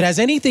if it has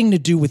anything to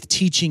do with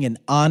teaching an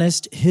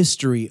honest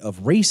history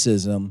of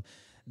racism,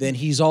 then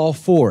he's all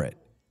for it.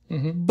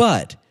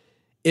 But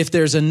if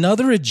there's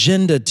another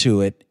agenda to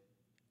it,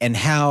 and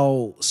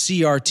how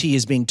CRT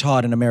is being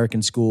taught in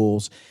American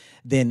schools,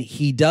 then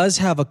he does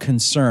have a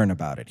concern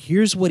about it.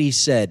 Here's what he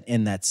said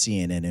in that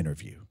CNN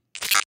interview.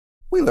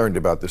 We learned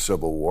about the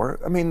Civil War.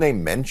 They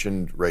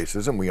mentioned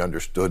racism. We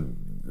understood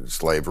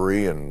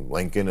slavery and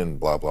Lincoln and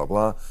blah, blah,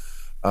 blah.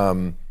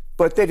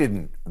 But they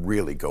didn't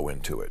really go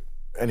into it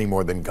any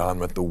more than Gone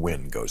with the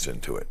Wind goes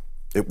into it.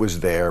 It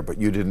was there, but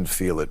you didn't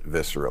feel it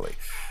viscerally.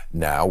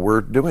 Now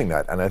we're doing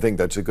that, and I think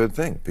that's a good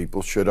thing.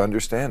 People should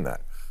understand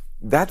that.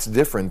 That's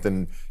different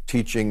than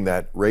teaching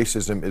that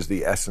racism is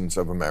the essence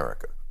of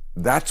America.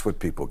 That's what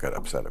people get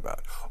upset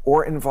about.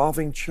 Or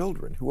involving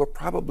children who are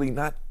probably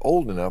not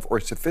old enough or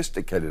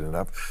sophisticated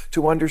enough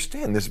to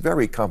understand this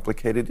very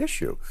complicated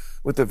issue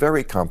with a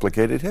very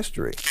complicated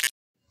history.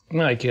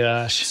 My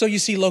gosh. So you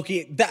see,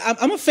 Loki,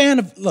 I'm a fan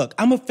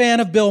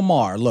of Bill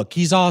Maher. Look,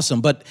 he's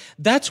awesome, but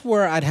that's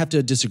where I'd have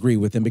to disagree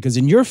with him, because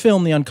in your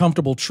film, The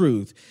Uncomfortable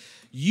Truth,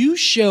 you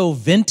show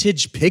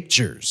vintage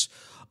pictures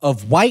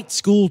of white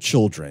school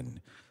children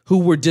who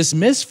were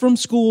dismissed from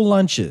school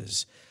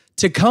lunches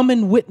to come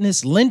and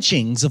witness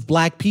lynchings of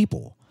black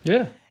people.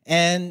 Yeah.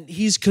 And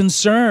he's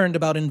concerned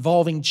about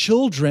involving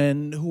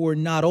children who are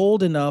not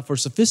old enough or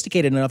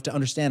sophisticated enough to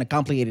understand a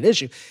complicated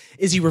issue.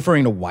 Is he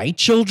referring to white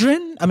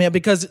children? I mean,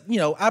 because,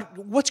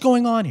 what's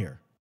going on here?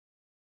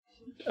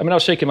 I mean, I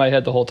was shaking my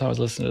head the whole time I was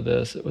listening to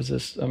this. It was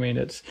just,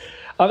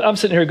 I'm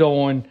sitting here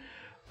going,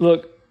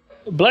 look,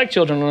 black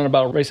children learn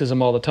about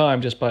racism all the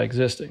time just by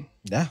existing.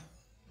 Yeah.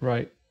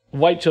 Right.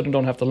 White children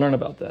don't have to learn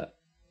about that.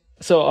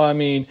 So, I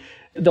mean,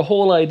 the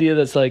whole idea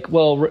that's like,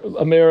 well,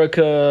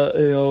 America,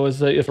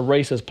 is a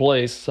racist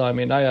place. So, I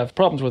mean, I have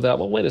problems with that.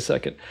 Well, wait a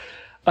second.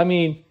 I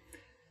mean,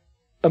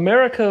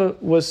 America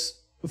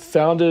was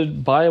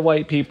founded by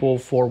white people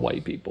for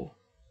white people.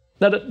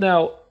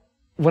 Now,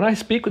 when I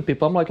speak with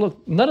people, I'm like,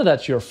 look, none of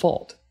that's your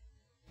fault,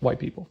 white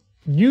people.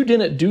 You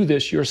didn't do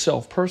this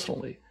yourself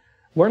personally.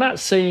 We're not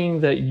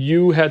saying that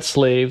you had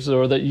slaves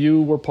or that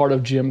you were part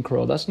of Jim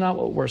Crow. That's not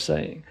what we're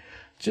saying.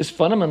 Just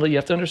fundamentally, you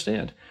have to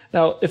understand.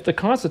 Now, if the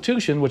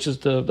Constitution, which is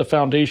the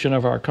foundation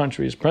of our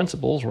country's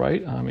principles,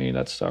 right? I mean,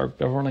 that's our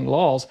governing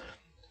laws,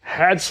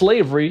 had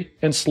slavery,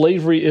 and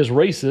slavery is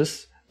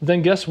racist,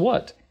 then guess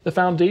what? The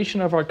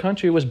foundation of our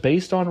country was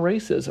based on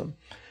racism.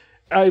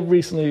 I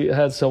recently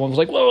had someone who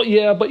was like, well,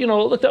 yeah, but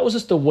look, that was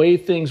just the way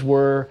things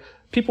were.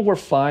 People were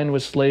fine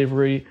with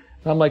slavery.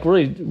 And I'm like,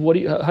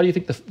 really, how do you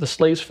think the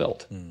slaves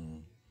felt?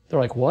 They're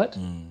like, what?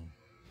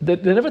 They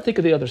never think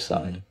of the other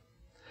side.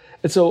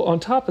 And so on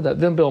top of that,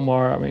 then Bill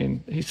Maher, I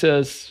mean, he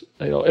says,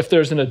 if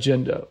there's an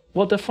agenda,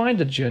 well, define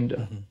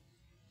agenda,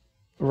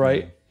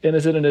 right? And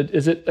is it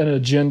an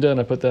agenda, and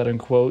I put that in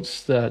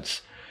quotes,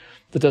 that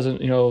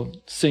doesn't,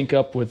 sync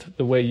up with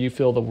the way you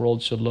feel the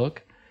world should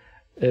look?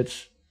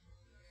 It's,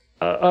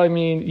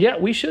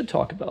 we should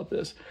talk about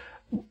this.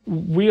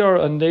 We are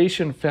a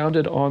nation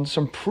founded on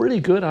some pretty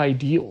good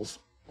ideals: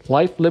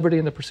 life, liberty,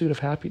 and the pursuit of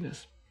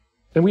happiness.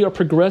 And we are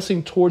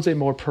progressing towards a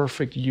more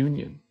perfect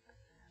union.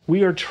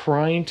 We are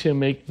trying to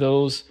make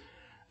those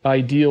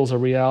ideals a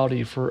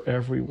reality for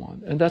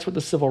everyone. And that's what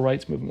the Civil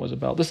Rights Movement was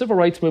about. The Civil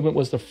Rights Movement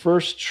was the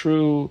first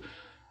true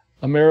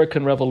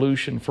American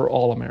revolution for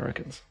all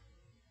Americans.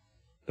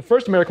 The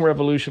first American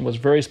Revolution was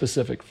very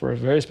specific for a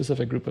very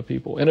specific group of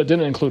people. And it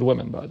didn't include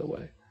women, by the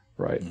way,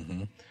 right?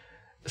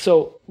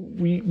 So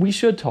we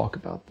should talk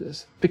about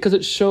this because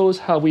it shows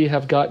how we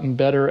have gotten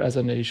better as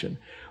a nation.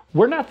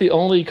 We're not the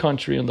only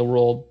country in the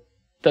world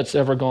that's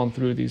ever gone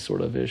through these sort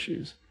of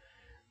issues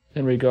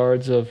in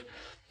regards of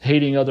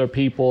hating other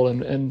people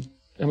and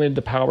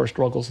the power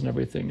struggles and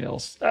everything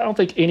else. I don't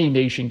think any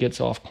nation gets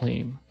off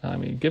clean. I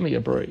mean, give me a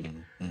break.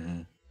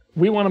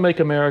 We want to make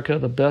America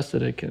the best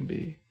that it can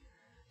be.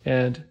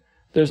 And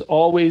there's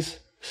always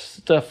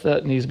stuff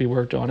that needs to be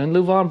worked on. And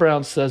Lou Von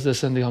Braun says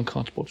this in The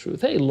Uncomfortable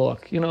Truth. Hey,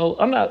 look,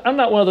 I'm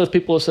not one of those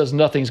people who says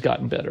nothing's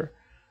gotten better,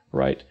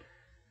 right?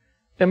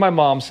 And my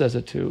mom says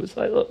it too. It's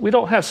like, look, we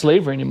don't have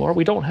slavery anymore.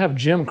 We don't have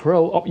Jim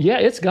Crow. Oh, yeah,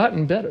 it's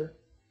gotten better.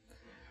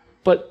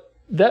 But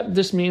that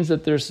just means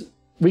that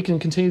we can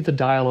continue to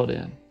dial it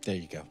in. There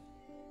you go.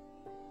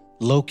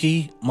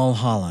 Loki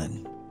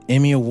Mulholland,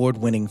 Emmy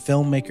Award-winning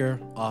filmmaker,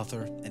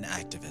 author, and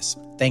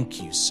activist.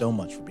 Thank you so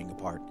much for being a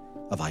part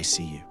of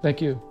ICU.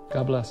 Thank you.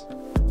 God bless.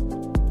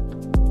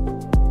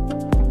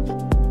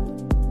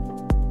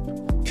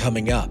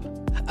 Coming up,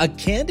 a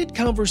candid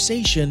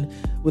conversation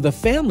with a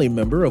family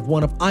member of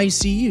one of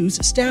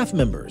ICU's staff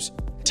members.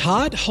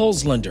 Todd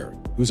Hulslander,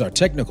 who's our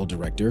technical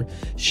director,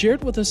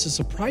 shared with us a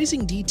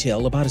surprising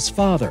detail about his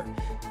father.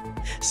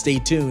 Stay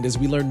tuned as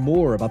we learn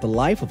more about the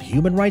life of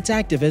human rights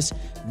activist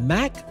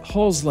Mac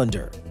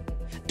Hulslander.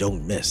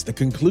 Don't miss the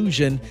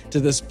conclusion to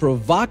this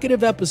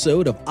provocative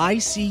episode of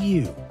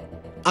ICU.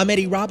 I'm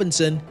Eddie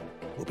Robinson.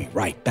 We'll be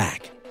right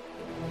back.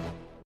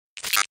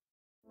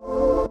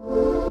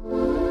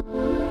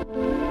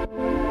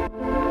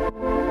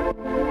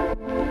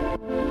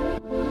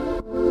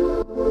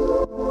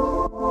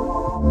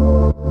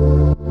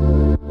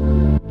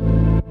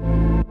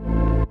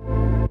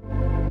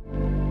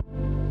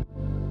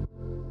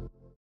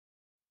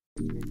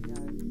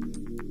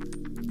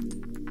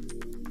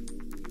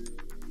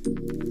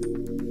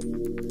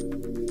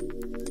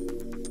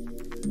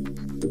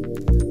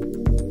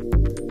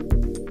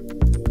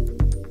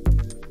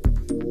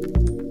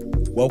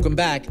 Welcome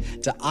back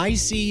to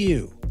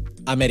ICU.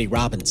 I'm Eddie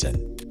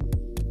Robinson.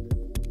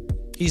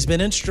 He's been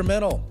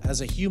instrumental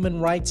as a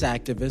human rights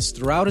activist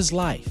throughout his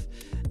life,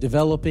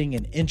 developing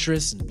an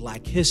interest in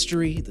Black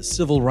history, the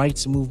civil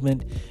rights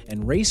movement,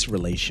 and race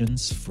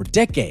relations for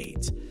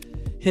decades.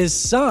 His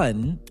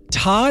son,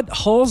 Todd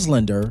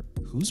Hulslander,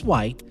 who's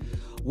white,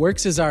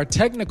 works as our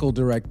technical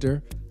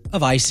director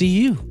of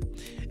ICU.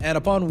 And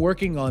upon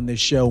working on this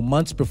show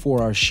months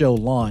before our show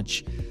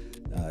launch,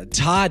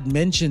 Todd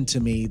mentioned to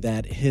me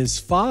that his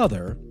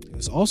father, who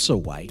is also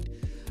white,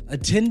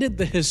 attended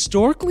the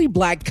historically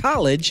black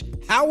college,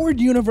 Howard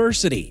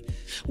University.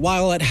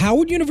 While at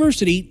Howard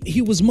University,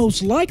 he was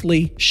most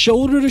likely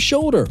shoulder to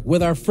shoulder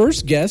with our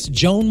first guest,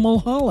 Joan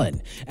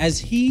Mulholland, as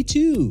he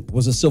too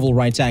was a civil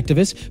rights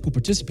activist who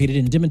participated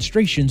in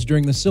demonstrations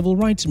during the civil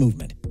rights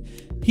movement.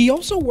 He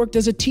also worked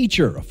as a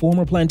teacher of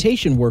former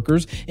plantation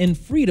workers in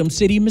Freedom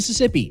City,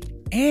 Mississippi,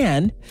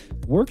 and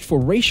worked for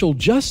racial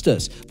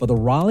justice for the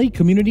Raleigh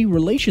Community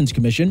Relations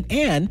Commission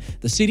and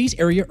the city's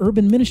area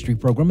urban ministry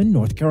program in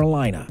North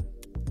Carolina.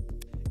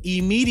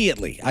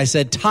 Immediately, I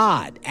said,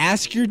 Todd,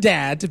 ask your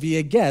dad to be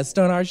a guest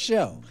on our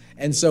show.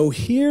 And so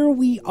here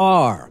we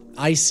are.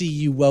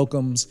 ICU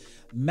welcomes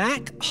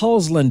Mac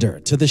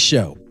Hulslander to the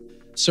show.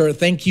 Sir,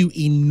 thank you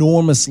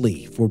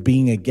enormously for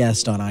being a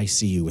guest on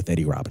ICU with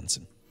Eddie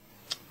Robinson.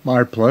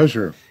 My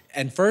pleasure.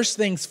 And first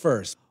things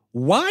first,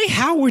 why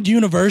Howard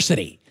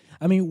University?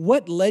 I mean,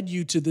 what led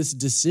you to this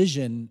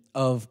decision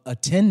of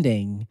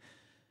attending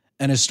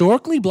an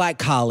historically black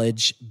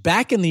college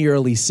back in the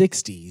early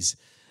 60s,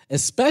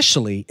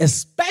 especially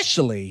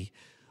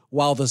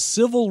while the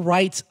civil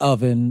rights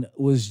oven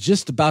was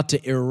just about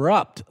to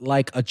erupt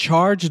like a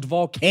charged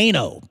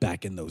volcano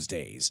back in those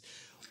days?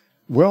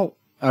 Well,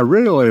 I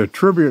really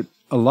attribute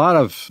a lot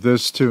of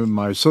this to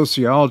my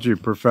sociology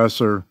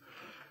professor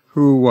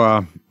who,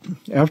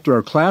 after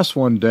a class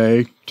one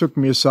day, took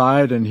me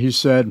aside and he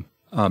said,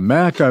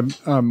 Mac,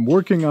 I'm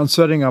working on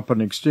setting up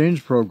an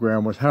exchange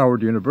program with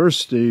Howard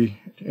University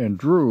and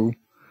Drew,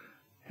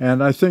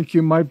 and I think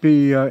you might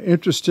be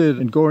interested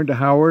in going to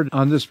Howard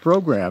on this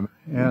program.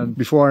 And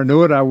before I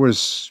knew it, I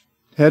was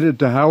headed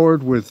to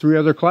Howard with 3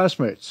 other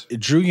classmates.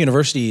 Drew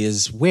University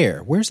is where?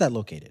 Where's that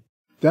located?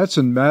 That's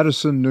in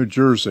Madison, New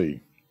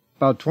Jersey,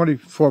 about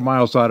 24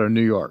 miles out of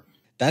New York.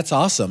 That's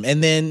awesome.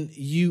 And then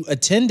you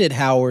attended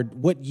Howard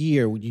what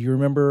year? Do you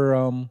remember?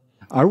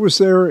 I was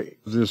there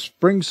the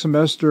spring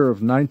semester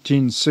of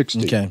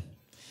 1960. Okay.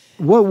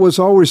 What was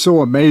always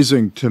so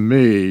amazing to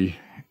me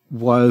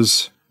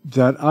was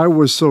that I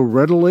was so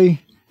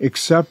readily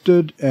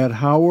accepted at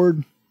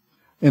Howard.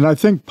 And I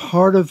think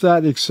part of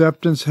that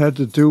acceptance had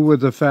to do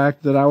with the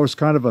fact that I was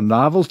kind of a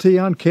novelty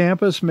on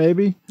campus,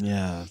 maybe.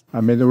 Yeah.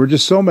 I mean, there were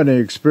just so many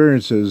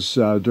experiences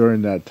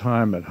during that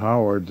time at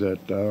Howard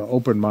that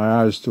opened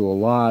my eyes to a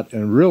lot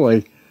and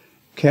really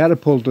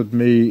catapulted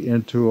me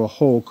into a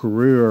whole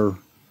career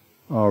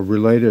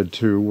related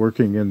to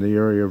working in the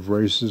area of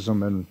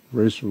racism and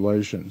race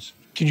relations.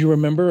 Can you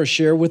remember or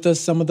share with us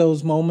some of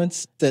those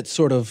moments that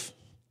sort of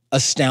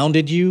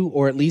astounded you,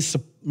 or at least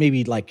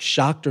maybe like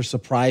shocked or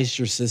surprised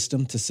your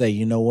system to say,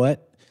 you know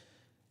what,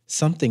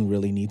 something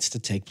really needs to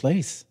take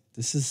place.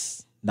 This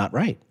is not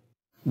right.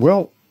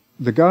 Well,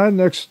 the guy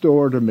next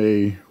door to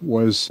me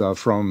was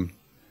from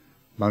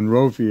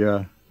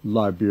Monrovia,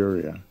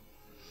 Liberia.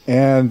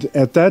 And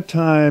at that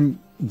time,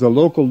 the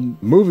local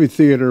movie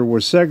theater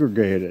was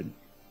segregated.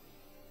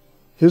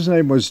 His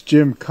name was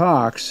Jim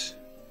Cox.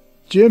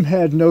 Jim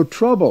had no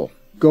trouble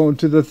going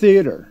to the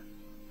theater.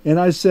 And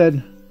I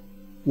said,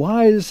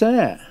 why is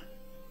that?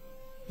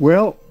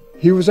 Well,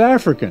 he was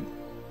African,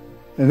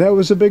 and that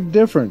was a big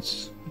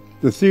difference.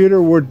 The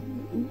theater would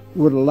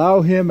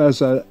allow him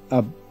as a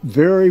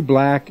very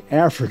black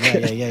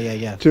African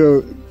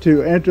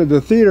to enter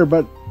the theater,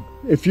 but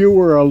if you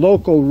were a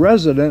local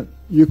resident,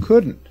 you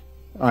couldn't.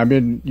 I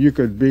mean, you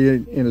could be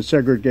in a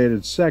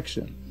segregated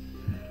section.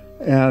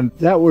 And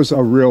that was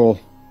a real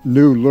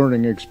new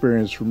learning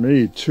experience for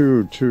me,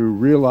 too, to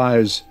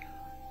realize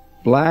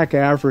black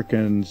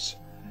Africans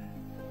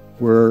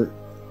were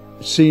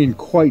seen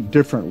quite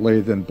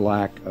differently than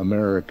black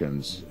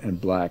Americans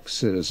and black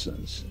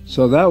citizens.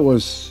 So that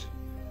was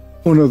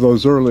one of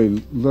those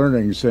early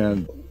learnings,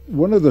 and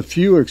one of the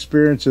few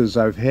experiences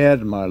I've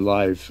had in my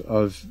life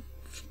of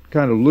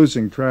kind of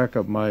losing track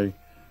of my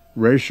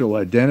racial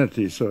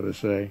identity, so to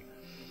say,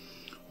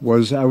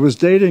 was I was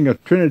dating a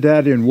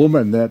Trinidadian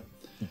woman that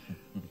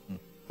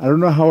I don't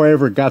know how I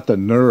ever got the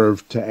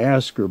nerve to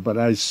ask her, but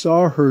I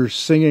saw her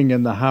singing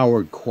in the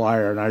Howard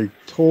choir, and I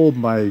told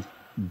my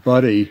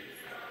buddy,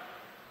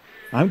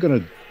 I'm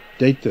going to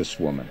date this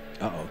woman.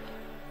 Uh-oh.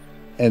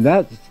 And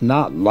that's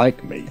not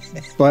like me.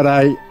 But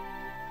I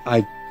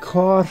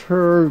caught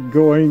her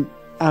going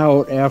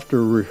out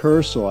after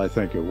rehearsal, I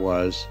think it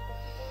was,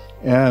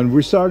 and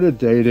we started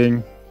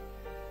dating.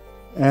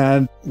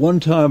 And one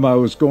time I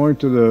was going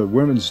to the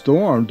women's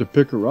dorm to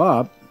pick her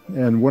up,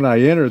 and when I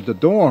entered the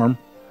dorm,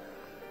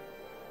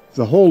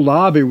 the whole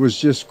lobby was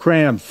just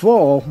crammed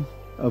full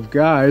of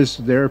guys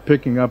there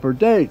picking up her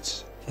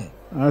dates.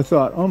 I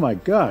thought, oh my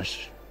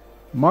gosh,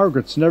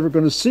 Margaret's never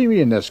going to see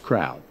me in this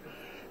crowd.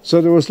 So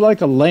there was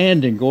like a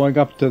landing going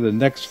up to the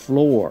next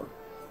floor.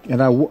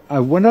 And I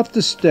went up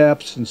the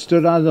steps and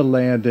stood on the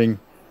landing.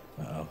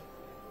 Uh-oh.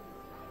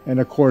 And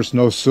of course,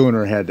 no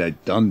sooner had I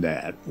done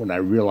that when I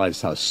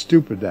realized how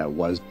stupid that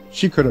was.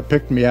 She could have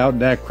picked me out in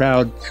that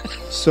crowd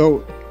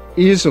so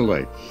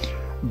easily.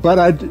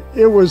 But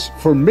it was,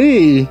 for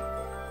me,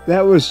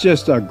 that was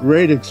just a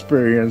great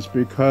experience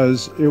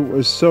because it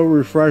was so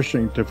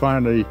refreshing to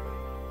finally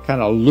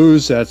kind of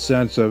lose that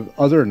sense of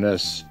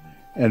otherness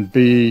and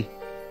be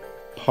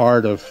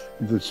part of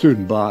the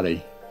student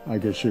body, I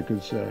guess you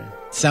could say.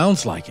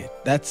 Sounds like it.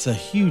 That's a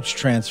huge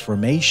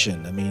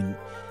transformation. I mean,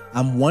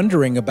 I'm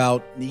wondering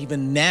about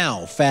even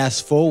now,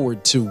 fast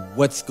forward to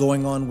what's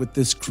going on with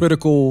this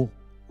critical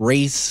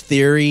race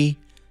theory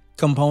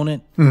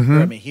component. I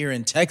mean, here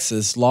in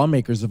Texas,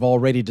 lawmakers have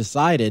already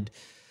decided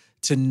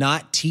to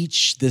not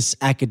teach this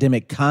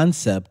academic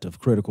concept of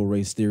critical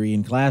race theory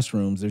in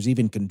classrooms. There's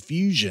even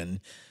confusion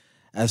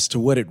as to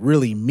what it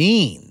really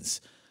means.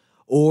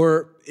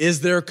 Or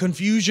is there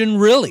confusion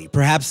really?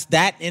 Perhaps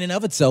that in and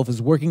of itself is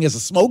working as a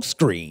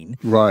smokescreen,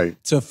 right,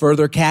 to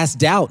further cast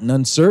doubt and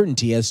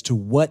uncertainty as to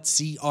what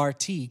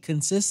CRT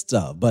consists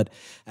of. But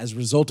as a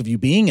result of you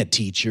being a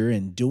teacher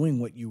and doing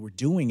what you were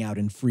doing out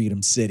in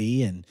Freedom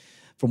City, and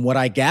from what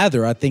I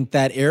gather, I think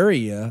that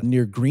area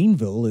near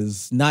Greenville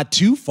is not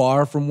too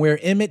far from where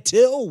Emmett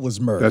Till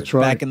was murdered. That's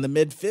right. Back in the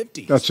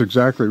mid-50s. That's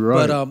exactly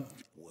right. But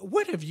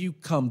what have you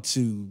come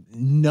to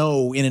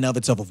know in and of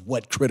itself of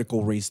what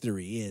critical race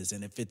theory is?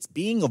 And if it's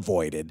being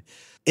avoided,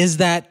 is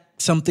that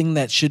something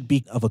that should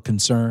be of a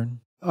concern?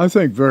 I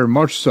think very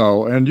much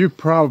so. And you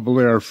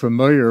probably are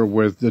familiar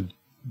with the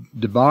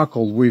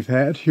debacle we've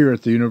had here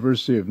at the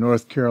University of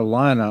North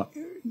Carolina.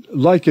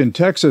 Like in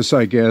Texas,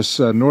 I guess,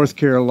 North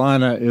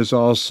Carolina is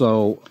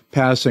also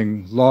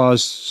passing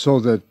laws so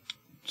that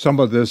some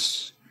of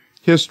this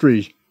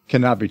history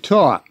cannot be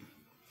taught,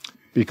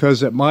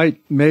 because it might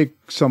make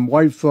some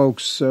white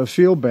folks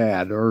feel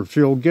bad or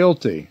feel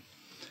guilty.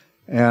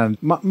 And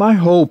my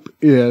hope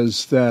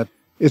is that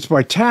it's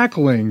by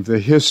tackling the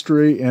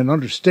history and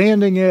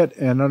understanding it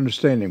and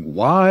understanding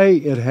why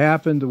it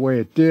happened the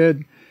way it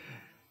did,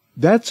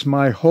 that's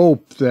my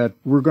hope, that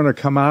we're going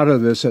to come out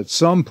of this at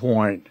some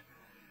point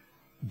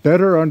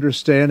better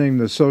understanding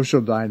the social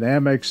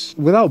dynamics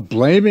without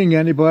blaming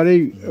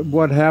anybody.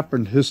 What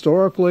happened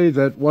historically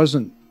that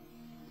wasn't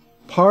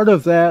part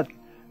of that,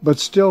 but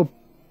still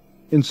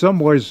in some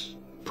ways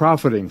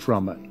profiting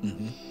from it.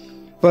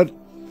 But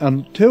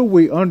until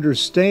we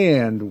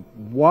understand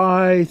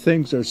why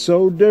things are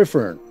so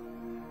different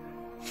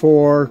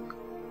for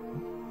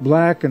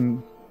Black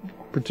and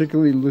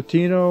particularly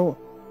Latino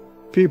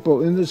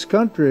people in this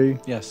country,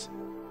 yes,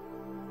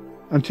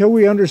 until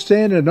we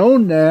understand and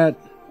own that,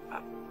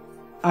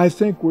 I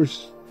think we're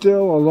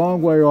still a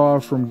long way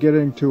off from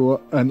getting to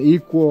an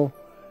equal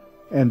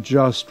and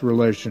just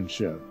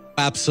relationship.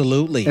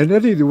 Absolutely. And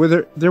Eddie,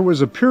 there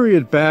was a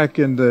period back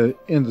in the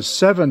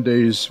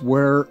 70s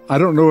where, I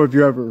don't know if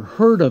you ever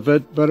heard of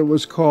it, but it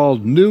was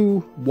called New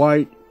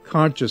White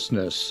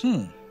Consciousness.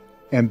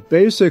 And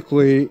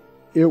basically,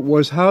 it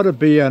was how to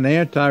be an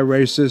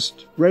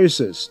anti-racist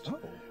racist.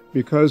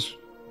 Because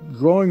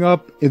growing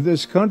up in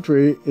this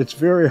country, it's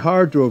very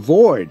hard to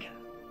avoid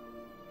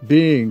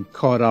being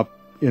caught up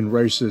in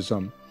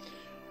racism.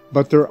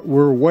 But there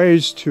were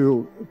ways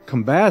to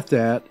combat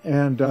that,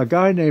 and a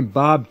guy named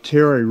Bob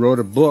Terry wrote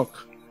a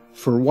book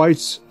for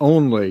whites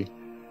only,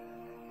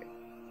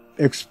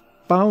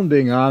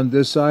 expounding on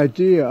this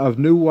idea of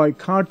new white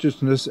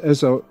consciousness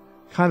as a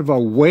kind of a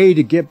way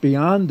to get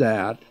beyond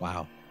that.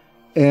 Wow.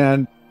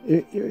 And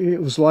it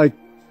was like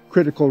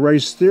critical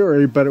race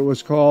theory, but it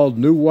was called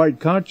new white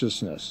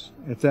consciousness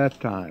at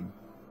that time.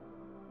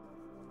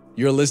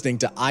 You're listening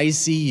to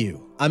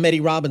ICU. I'm Eddie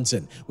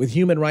Robinson with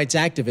human rights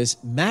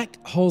activist Mac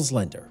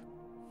Holzlander.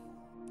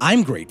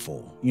 I'm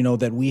grateful,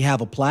 that we have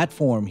a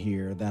platform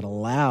here that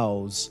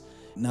allows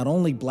not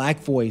only Black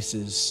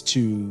voices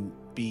to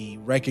be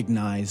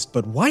recognized,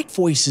 but white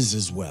voices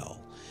as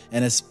well.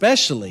 And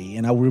especially,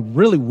 and I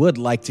really would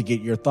like to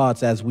get your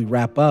thoughts as we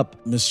wrap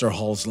up, Mr.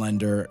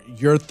 Holzlander,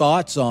 your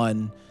thoughts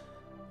on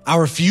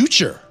our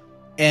future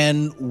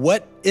and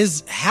what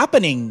is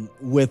happening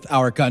with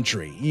our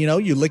country.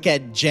 You look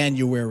at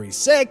January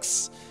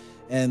 6th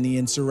and the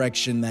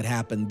insurrection that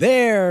happened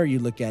there. You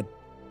look at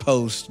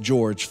post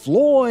George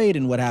Floyd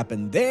and what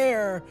happened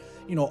there.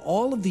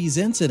 All of these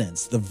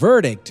incidents, the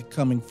verdict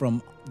coming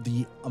from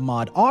the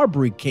Ahmaud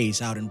Arbery case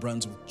out in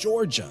Brunswick,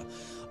 Georgia.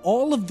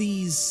 All of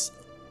these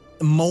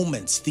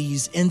moments,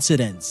 these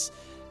incidents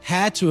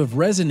had to have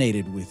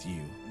resonated with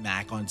you,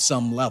 Mac, on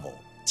some level.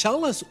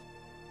 Tell us,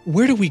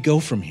 where do we go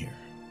from here?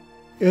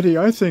 Eddie,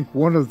 I think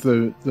one of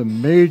the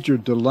major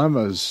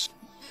dilemmas,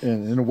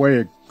 and in a way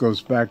it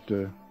goes back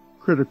to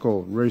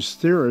critical race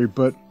theory,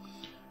 but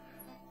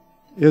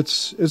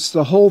it's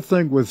the whole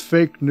thing with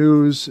fake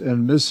news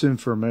and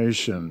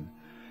misinformation.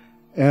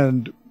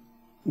 And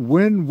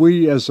when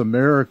we as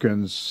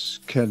Americans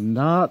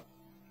cannot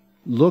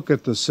look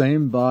at the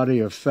same body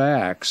of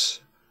facts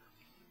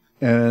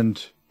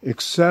and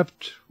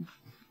accept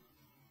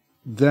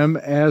them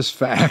as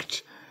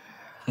fact,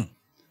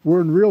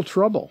 we're in real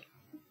trouble.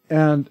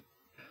 And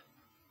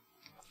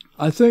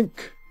I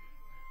think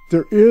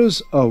there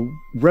is a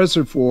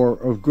reservoir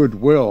of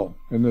goodwill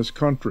in this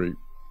country,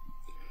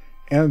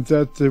 and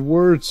that the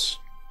words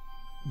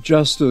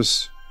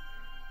justice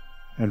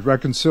and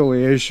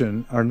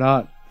reconciliation are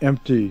not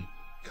empty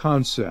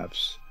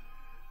concepts.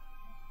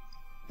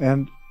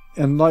 And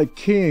like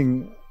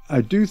King,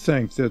 I do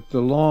think that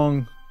the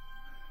long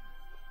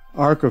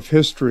arc of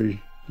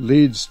history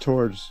leads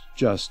towards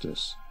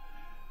justice.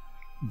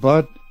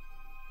 But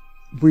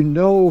we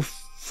know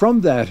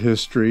from that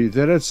history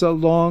that it's a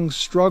long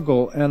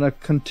struggle and a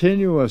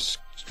continuous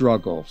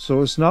struggle.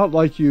 So it's not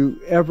like you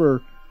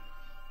ever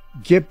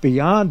get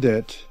beyond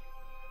it.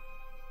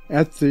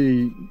 At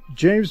the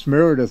James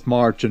Meredith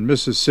March in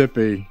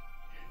Mississippi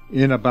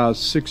in about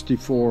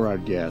 64, I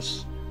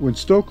guess, when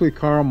Stokely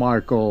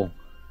Carmichael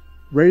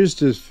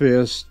raised his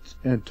fist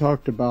and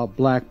talked about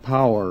black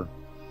power,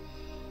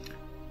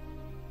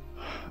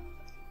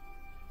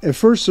 at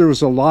first there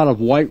was a lot of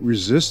white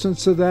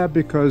resistance to that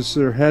because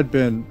there had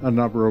been a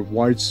number of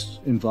whites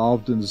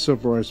involved in the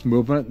civil rights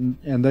movement,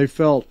 and they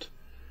felt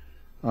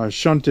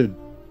shunted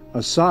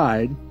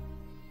aside.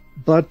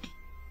 But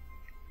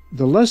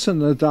the lesson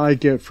that I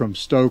get from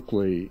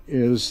Stokely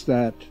is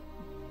that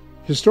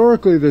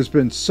historically there's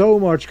been so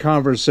much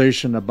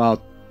conversation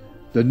about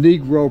the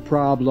Negro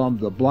problem,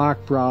 the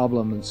black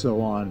problem, and so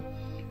on,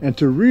 and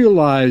to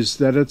realize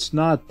that it's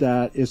not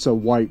that, it's a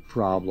white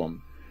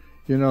problem.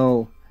 You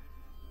know,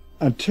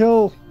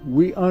 until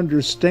we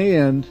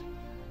understand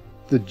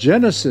the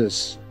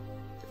genesis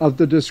of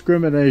the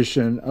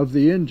discrimination, of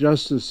the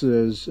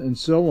injustices, and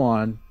so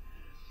on,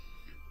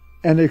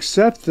 and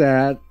accept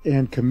that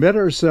and commit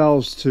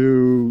ourselves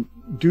to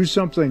do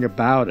something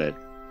about it,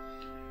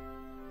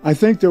 I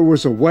think there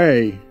was a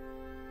way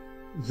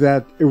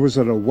that it was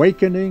an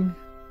awakening,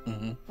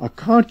 a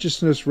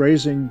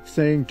consciousness-raising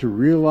thing to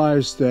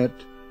realize that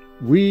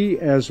we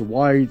as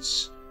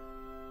whites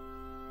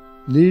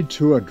need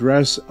to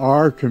address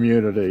our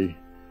community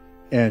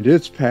and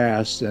its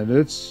past and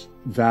its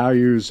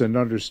values and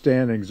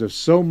understandings of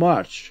so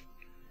much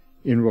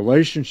in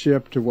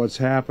relationship to what's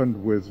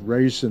happened with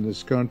race in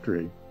this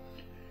country.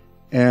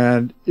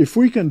 And if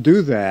we can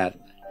do that,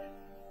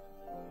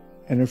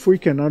 and if we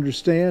can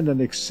understand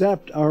and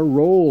accept our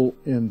role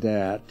in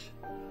that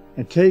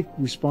and take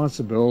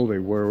responsibility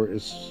where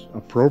it's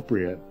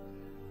appropriate,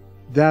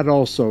 that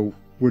also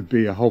would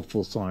be a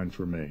hopeful sign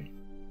for me.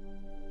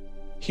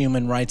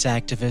 Human rights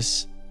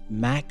activist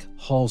Mac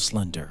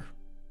Halslander.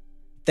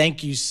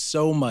 Thank you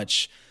so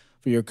much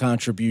for your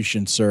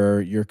contribution,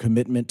 sir, your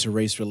commitment to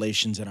race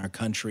relations in our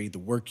country, the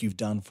work you've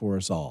done for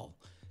us all.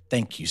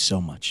 Thank you so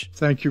much.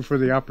 Thank you for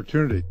the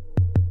opportunity.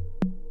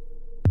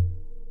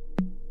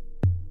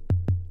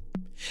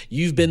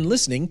 You've been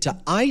listening to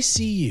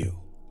ICU.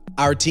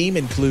 Our team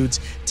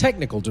includes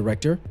technical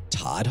director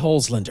Todd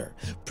Halslander,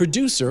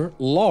 producer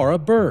Laura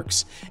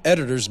Burks,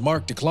 editors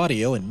Mark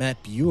DeClaudio and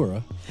Matt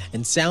Buura,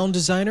 and sound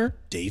designer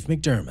Dave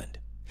McDermott.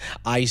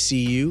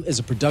 ICU is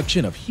a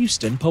production of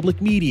Houston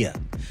Public Media.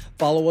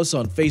 Follow us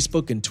on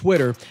Facebook and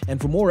Twitter, and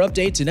for more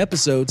updates and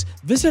episodes,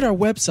 visit our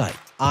website,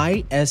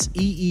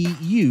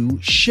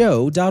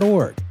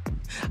 iseeushow.org.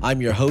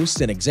 I'm your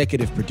host and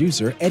executive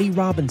producer, Eddie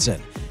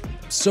Robinson.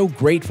 I'm so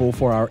grateful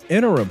for our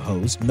interim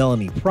host,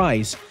 Melanie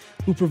Price,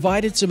 who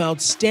provided some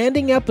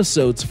outstanding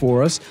episodes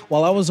for us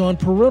while I was on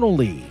parental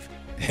leave.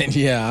 And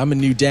yeah, I'm a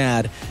new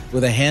dad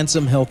with a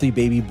handsome, healthy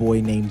baby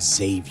boy named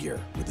Xavier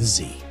with a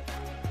Z.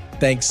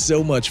 Thanks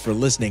so much for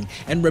listening.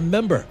 And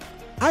remember,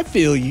 I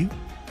feel you.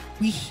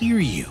 We hear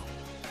you.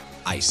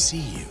 I see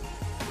you.